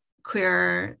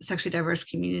 queer, sexually diverse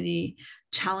community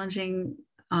challenging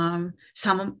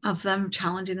some of them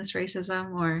challenging this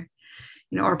racism, or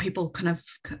are people kind of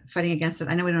fighting against it?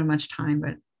 I know we don't have much time,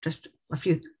 but just a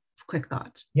few quick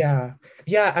thoughts. Yeah.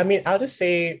 I mean, I'll just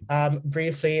say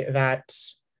briefly that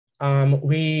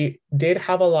we did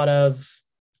have a lot of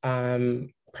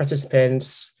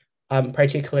participants,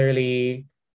 particularly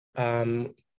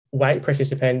white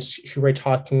participants, who were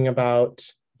talking about,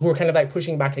 who were kind of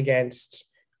pushing back against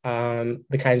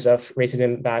the kinds of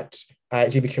racism that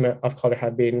GBQ of color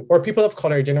have been, or people of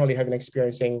color generally have been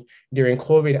experiencing during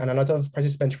COVID. And a lot of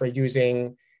participants were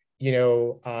using,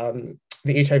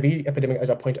 the HIV epidemic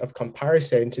as a point of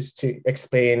comparison, just to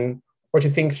explain or to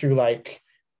think through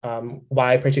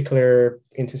why particular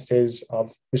instances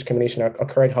of discrimination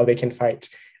occurred, how they can fight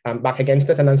back against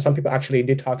it. And then some people actually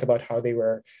did talk about how they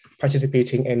were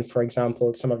participating in, for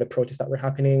example, some of the protests that were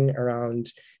happening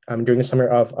around during the summer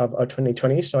of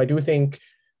 2020. So I do think,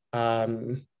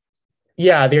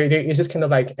 there is this kind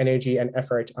of energy and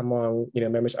effort among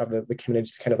members of the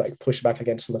community to kind of push back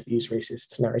against some of these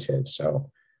racist narratives.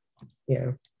 So,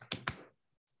 yeah.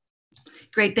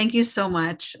 Great, thank you so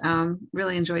much.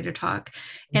 Really enjoyed your talk.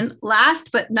 And last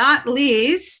but not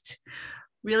least,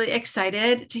 really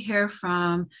excited to hear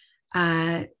from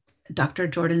Dr.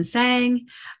 Jordan Sang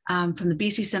from the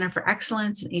BC Center for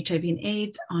Excellence in HIV and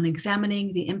AIDS on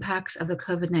examining the impacts of the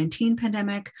COVID-19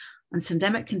 pandemic on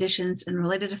syndemic conditions and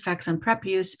related effects on PrEP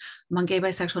use among gay,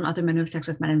 bisexual, and other men who have sex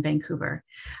with men in Vancouver.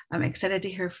 I'm excited to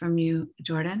hear from you,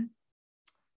 Jordan.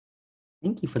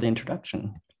 Thank you for the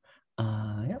introduction.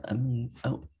 Let me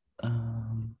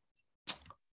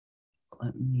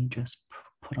just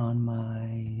put on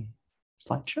my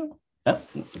slideshow. Oh,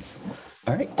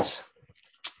 all right.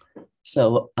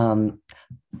 So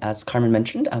as Carmen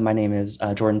mentioned, my name is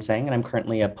Jordan Sang, and I'm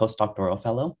currently a postdoctoral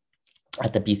fellow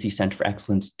at the BC Center for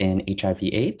Excellence in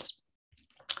HIV/AIDS.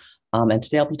 And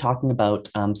today I'll be talking about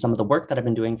some of the work that I've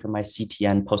been doing for my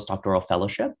CTN postdoctoral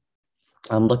fellowship,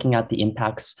 looking at the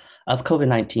impacts of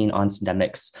COVID-19 on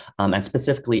syndemics, and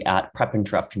specifically at PrEP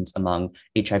interruptions among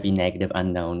HIV-negative,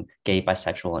 unknown, gay,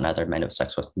 bisexual, and other men who have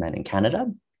sex with men in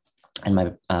Canada. And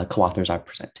my co-authors are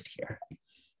presented here.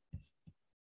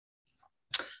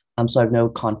 So I have no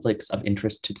conflicts of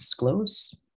interest to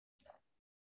disclose.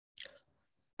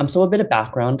 So a bit of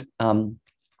background.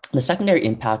 The secondary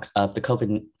impacts of the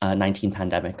COVID-19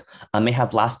 pandemic may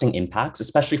have lasting impacts,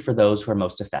 especially for those who are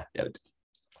most affected.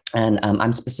 And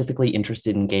I'm specifically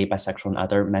interested in gay, bisexual, and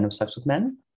other men who have sex with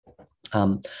men.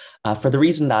 For the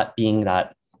reason that being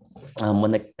that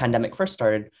when the pandemic first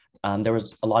started, there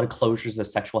was a lot of closures of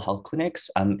sexual health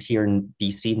clinics here in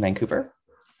BC and Vancouver.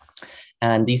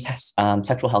 And these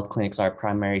sexual health clinics are a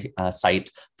primary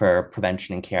site for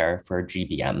prevention and care for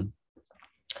GBM.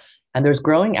 And there's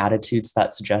growing attitudes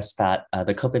that suggest that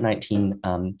the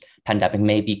COVID-19 pandemic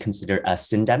may be considered a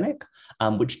syndemic,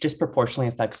 which disproportionately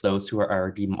affects those who are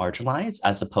already marginalized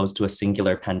as opposed to a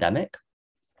singular pandemic.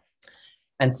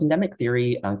 And syndemic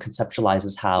theory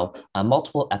conceptualizes how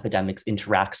multiple epidemics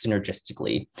interact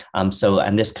synergistically.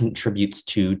 And this contributes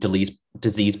to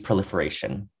disease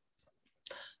proliferation.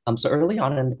 So early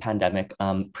on in the pandemic,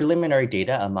 preliminary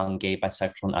data among gay,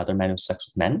 bisexual, and other men who have sex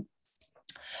with men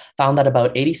found that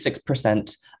about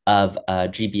 86% of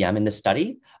GBM in this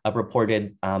study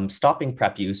reported stopping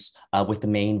PrEP use with the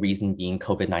main reason being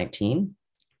COVID-19.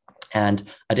 And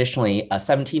additionally,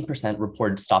 17%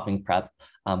 reported stopping PrEP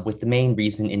with the main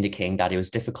reason indicating that it was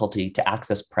difficulty to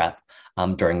access PrEP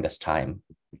during this time.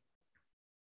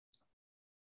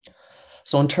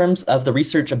 So in terms of the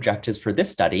research objectives for this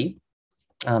study,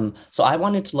 so I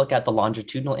wanted to look at the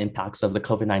longitudinal impacts of the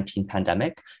COVID-19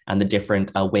 pandemic and the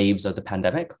different waves of the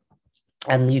pandemic,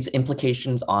 and these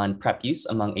implications on PrEP use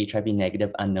among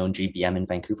HIV-negative unknown GBM in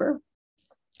Vancouver.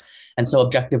 And so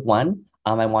objective one,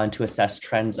 I wanted to assess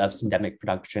trends of syndemic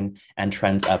production and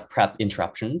trends of PrEP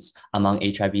interruptions among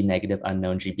HIV-negative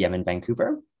unknown GBM in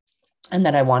Vancouver. And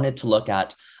then I wanted to look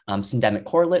at syndemic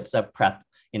correlates of PrEP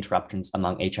interruptions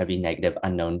among HIV-negative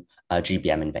unknown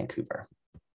GBM in Vancouver.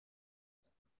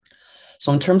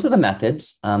 So in terms of the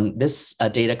methods, this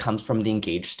data comes from the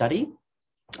ENGAGE study,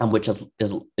 which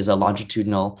is a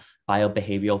longitudinal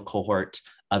biobehavioral cohort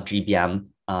of GBM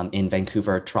in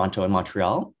Vancouver, Toronto, and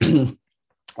Montreal.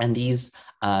 And these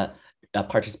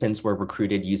participants were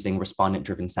recruited using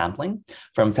respondent-driven sampling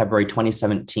from February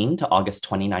 2017 to August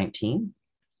 2019.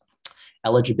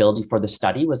 Eligibility for the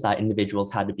study was that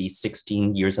individuals had to be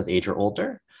 16 years of age or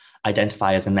older,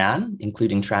 identify as a man,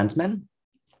 including trans men,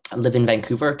 live in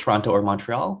Vancouver, Toronto, or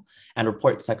Montreal, and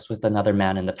report sex with another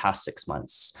man in the past 6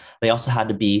 months. They also had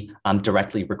to be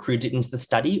directly recruited into the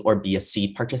study or be a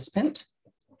seed participant.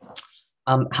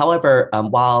 However,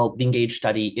 while the ENGAGE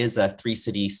study is a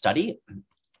 3-city study,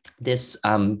 this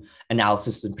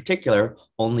analysis in particular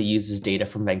only uses data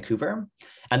from Vancouver.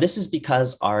 And this is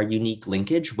because our unique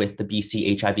linkage with the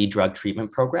BC HIV drug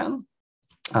treatment program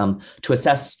to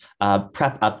assess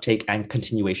PrEP uptake and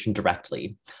continuation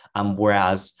directly,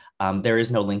 whereas there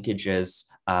is no linkages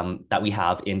that we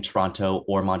have in Toronto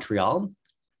or Montreal.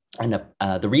 And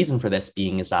the reason for this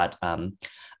being is that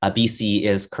BC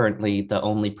is currently the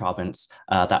only province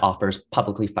that offers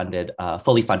publicly funded,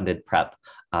 fully funded PrEP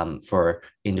for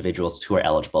individuals who are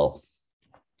eligible.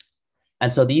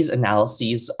 And so these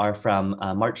analyses are from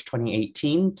March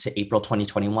 2018 to April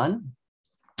 2021.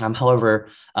 However,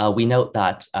 we note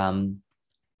that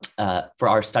for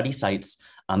our study sites,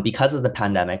 because of the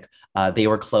pandemic, they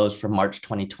were closed from March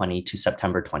 2020 to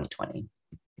September 2020.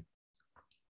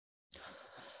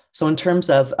 So in terms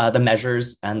of the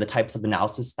measures and the types of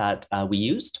analysis that we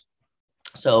used,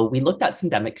 so we looked at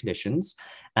syndemic conditions,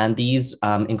 and these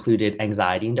included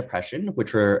anxiety and depression,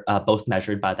 which were both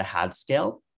measured by the HAD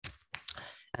scale.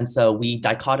 And so we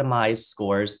dichotomized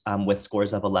scores with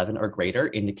scores of 11 or greater,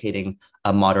 indicating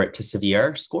moderate to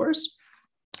severe scores,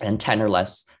 and 10 or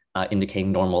less,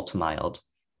 indicating normal to mild.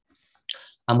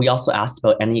 We also asked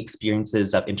about any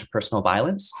experiences of interpersonal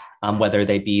violence, whether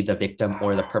they be the victim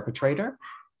or the perpetrator.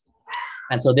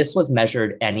 And so this was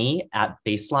measured any at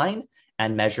baseline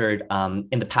and measured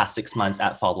in the past 6 months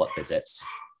at follow-up visits.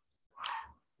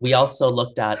 We also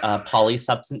looked at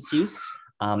polysubstance use.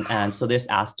 And so this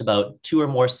asked about 2 or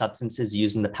more substances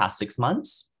used in the past 6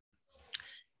 months.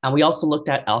 And we also looked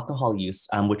at alcohol use,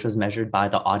 which was measured by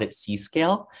the Audit C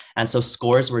scale. And so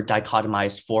scores were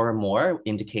dichotomized 4 or more,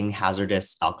 indicating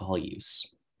hazardous alcohol use.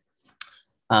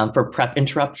 For PrEP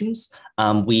interruptions,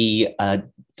 we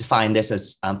define this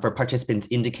as for participants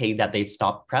indicating that they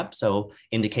stopped PrEP, so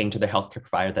indicating to their healthcare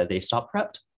provider that they stopped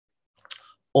PrEP,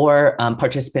 or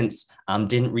participants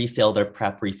didn't refill their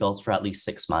PrEP refills for at least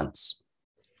 6 months.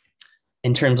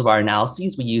 In terms of our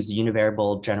analyses, we use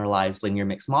univariable generalized linear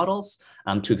mixed models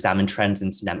to examine trends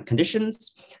in syndemic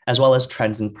conditions, as well as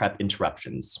trends in PrEP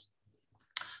interruptions.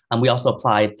 We also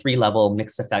applied 3-level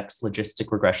mixed effects logistic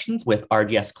regressions with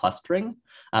RDS clustering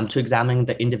to examine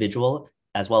the individual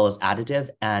as well as additive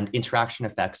and interaction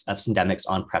effects of syndemics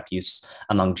on PrEP use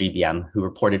among GBM who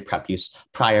reported PrEP use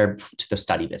prior to the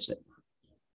study visit.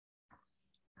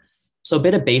 So a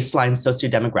bit of baseline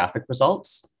sociodemographic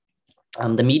results.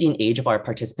 The median age of our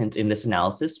participants in this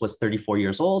analysis was 34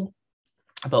 years old.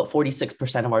 About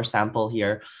 46% of our sample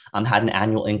here had an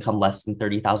annual income less than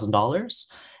 $30,000,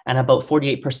 and about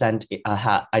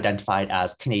 48% identified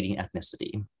as Canadian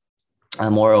ethnicity.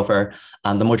 Moreover,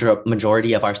 the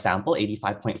majority of our sample,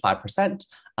 85.5%,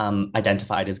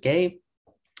 identified as gay,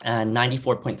 and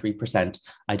 94.3%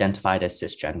 identified as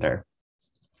cisgender.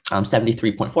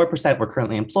 73.4% were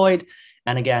currently employed.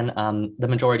 And again, the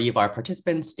majority of our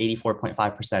participants,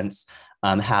 84.5%,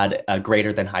 had a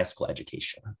greater than high school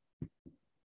education.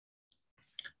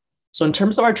 So in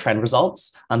terms of our trend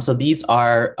results, so these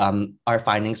are our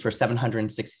findings for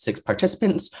 766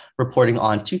 participants reporting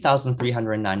on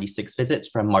 2,396 visits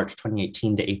from March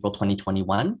 2018 to April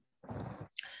 2021.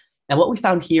 And what we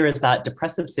found here is that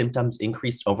depressive symptoms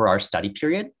increased over our study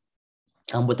period.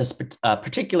 with a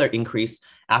particular increase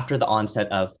after the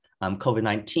onset of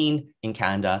COVID-19 in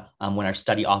Canada when our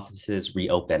study offices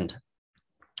reopened.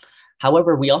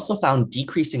 However, we also found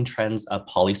decreasing trends of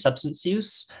polysubstance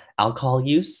use, alcohol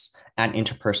use, and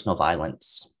interpersonal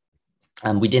violence.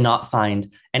 We did not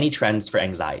find any trends for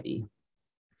anxiety.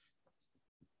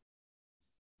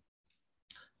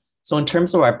 So in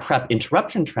terms of our PrEP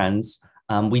interruption trends,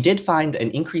 we did find an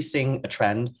increasing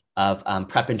trend of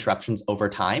PrEP interruptions over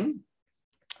time,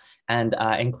 and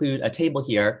include a table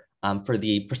here for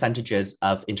the percentages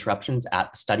of interruptions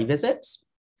at study visits.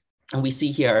 And we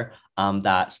see here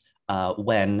that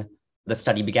when the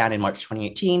study began in March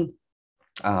 2018,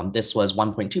 this was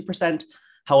 1.2%.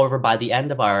 However, by the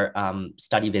end of our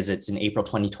study visits in April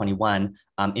 2021,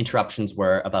 interruptions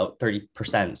were about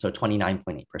 30%, so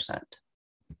 29.8%.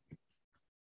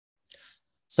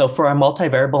 So for our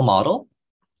multivariable model,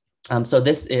 so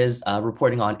this is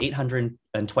reporting on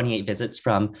 828 visits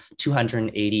from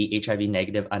 280 HIV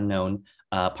negative unknown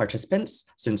participants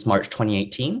since March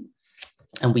 2018.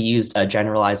 And we used a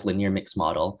generalized linear mix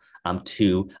model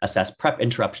to assess PrEP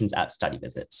interruptions at study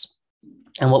visits.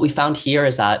 And what we found here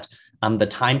is that the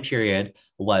time period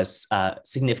was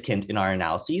significant in our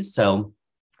analyses. So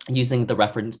using the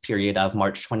reference period of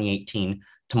March 2018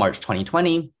 to March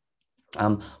 2020,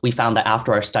 we found that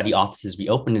after our study offices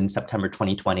reopened in September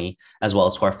 2020, as well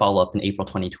as for our follow-up in April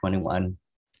 2021,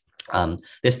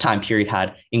 this time period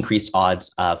had increased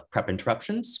odds of PrEP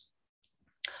interruptions.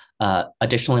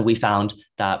 Additionally, we found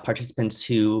that participants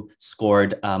who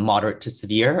scored moderate to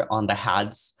severe on the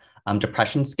HADS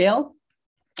depression scale,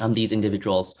 these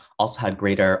individuals also had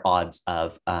greater odds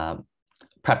of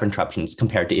PrEP interruptions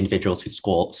compared to individuals who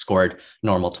scored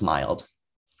normal to mild.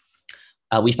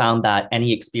 We found that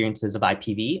any experiences of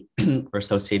IPV were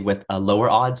associated with lower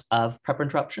odds of PrEP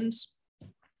interruptions,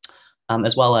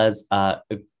 as well as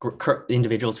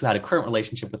individuals who had a current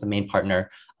relationship with the main partner,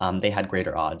 they had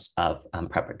greater odds of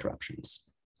PrEP interruptions.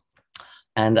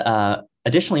 And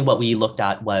additionally, what we looked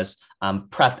at was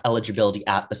PrEP eligibility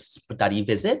at the study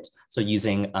visit. So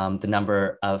using the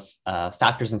number of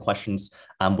factors and questions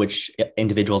which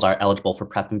individuals are eligible for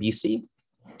PrEP in BC.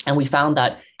 And we found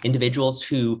that individuals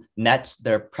who met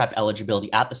their PrEP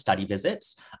eligibility at the study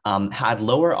visits had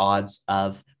lower odds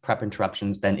of PrEP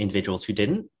interruptions than individuals who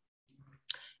didn't.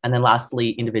 And then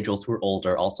lastly, individuals who were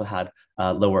older also had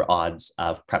lower odds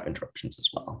of PrEP interruptions as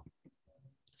well.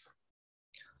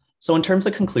 So in terms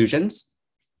of conclusions,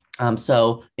 for our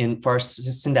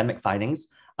syndemic findings,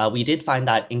 we did find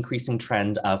that increasing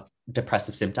trend of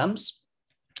depressive symptoms.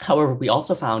 However, we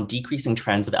also found decreasing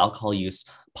trends of alcohol use,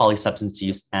 polysubstance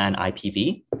use, and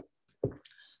IPV.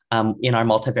 In our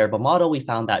multivariable model, we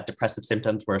found that depressive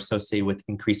symptoms were associated with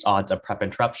increased odds of PrEP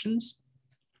interruptions,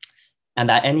 and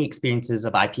that any experiences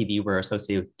of IPV were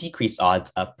associated with decreased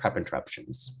odds of PrEP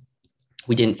interruptions.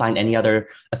 We didn't find any other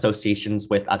associations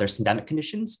with other syndemic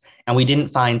conditions, and we didn't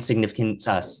find significant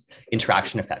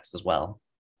interaction effects as well.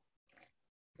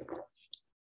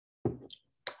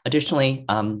 Additionally,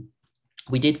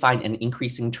 we did find an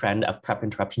increasing trend of PrEP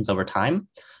interruptions over time.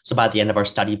 So by the end of our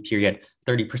study period,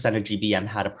 30% of GBM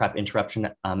had a PrEP interruption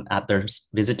at their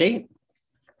visit date.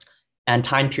 And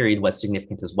time period was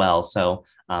significant as well. So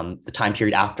the time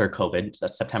period after COVID,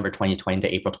 September 2020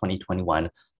 to April 2021,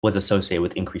 was associated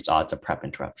with increased odds of PrEP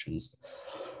interruptions.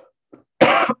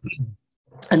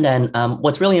 And then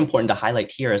what's really important to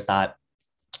highlight here is that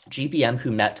GBM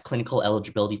who met clinical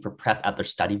eligibility for PrEP at their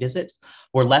study visits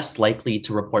were less likely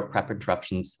to report PrEP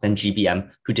interruptions than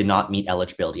GBM who did not meet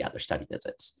eligibility at their study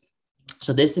visits.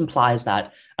 So this implies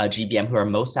that GBM who are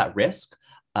most at risk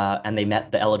and they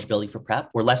met the eligibility for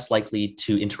PrEP were less likely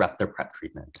to interrupt their PrEP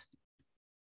treatment.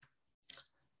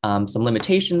 Some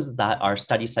limitations that our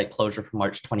study site closure from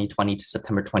March 2020 to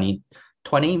September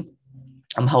 2020.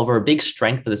 However, a big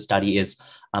strength of the study is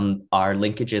our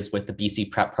linkages with the BC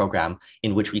PrEP program,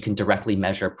 in which we can directly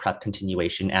measure PrEP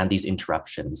continuation and these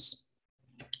interruptions.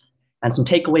 And some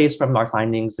takeaways from our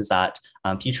findings is that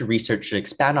future research should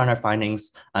expand on our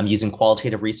findings using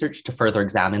qualitative research to further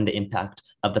examine the impact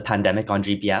of the pandemic on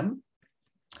GBM.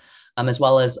 As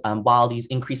well as while these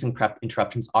increasing PrEP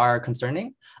interruptions are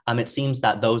concerning, it seems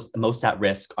that those most at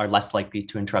risk are less likely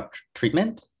to interrupt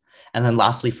treatment. And then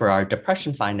lastly, for our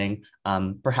depression finding,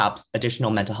 perhaps additional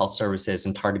mental health services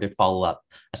and targeted follow-up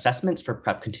assessments for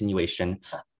PrEP continuation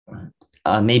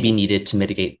may be needed to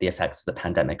mitigate the effects of the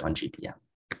pandemic on GBM.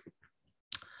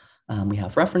 We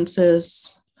have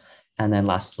references, and then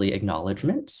lastly,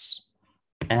 acknowledgements.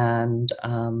 And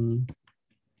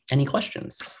any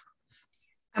questions?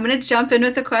 I'm going to jump in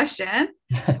with a question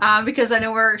because I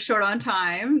know we're short on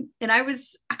time. And I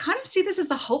kind of see this as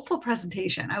a hopeful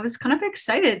presentation. I was kind of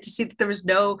excited to see that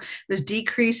there's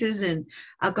decreases in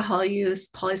alcohol use,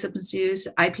 polysubstance use,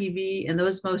 IPV, and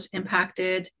those most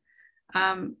impacted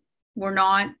were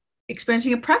not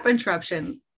experiencing a PrEP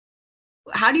interruption.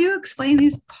 How do you explain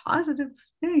these positive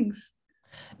things?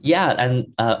 Yeah,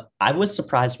 and I was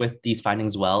surprised with these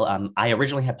findings as well. I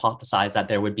originally hypothesized that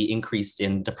there would be increase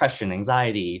in depression,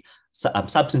 anxiety,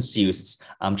 substance use,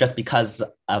 just because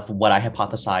of what I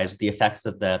hypothesized the effects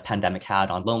of the pandemic had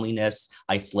on loneliness,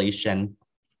 isolation.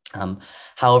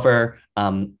 However,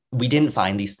 we didn't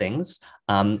find these things.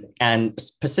 And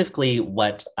specifically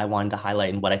what I wanted to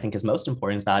highlight and what I think is most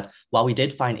important is that while we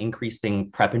did find increasing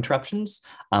PrEP interruptions,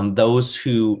 those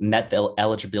who met the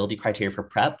eligibility criteria for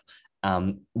PrEP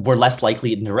were less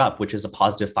likely to interrupt, which is a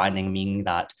positive finding, meaning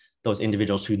that those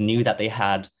individuals who knew that they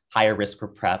had higher risk for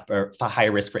PrEP or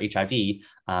higher risk for HIV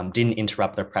didn't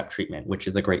interrupt their PrEP treatment, which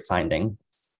is a great finding.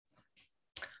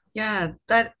 Yeah,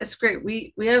 that's great.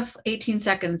 We have 18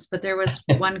 seconds, but there was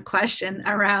one question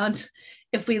around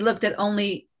if we looked at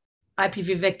only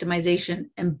IPV victimization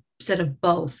instead of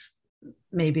both,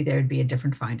 maybe there'd be a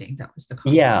different finding. That was the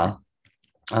comment. Yeah.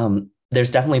 There's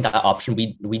definitely that option.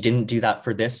 We didn't do that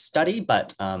for this study,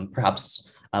 but perhaps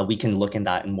we can look in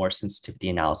that in more sensitivity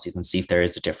analyses and see if there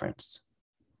is a difference.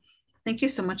 Thank you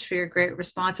so much for your great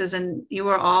responses. And you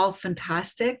were all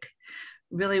fantastic.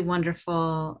 Really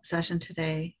wonderful session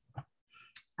today.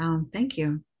 Thank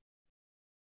you.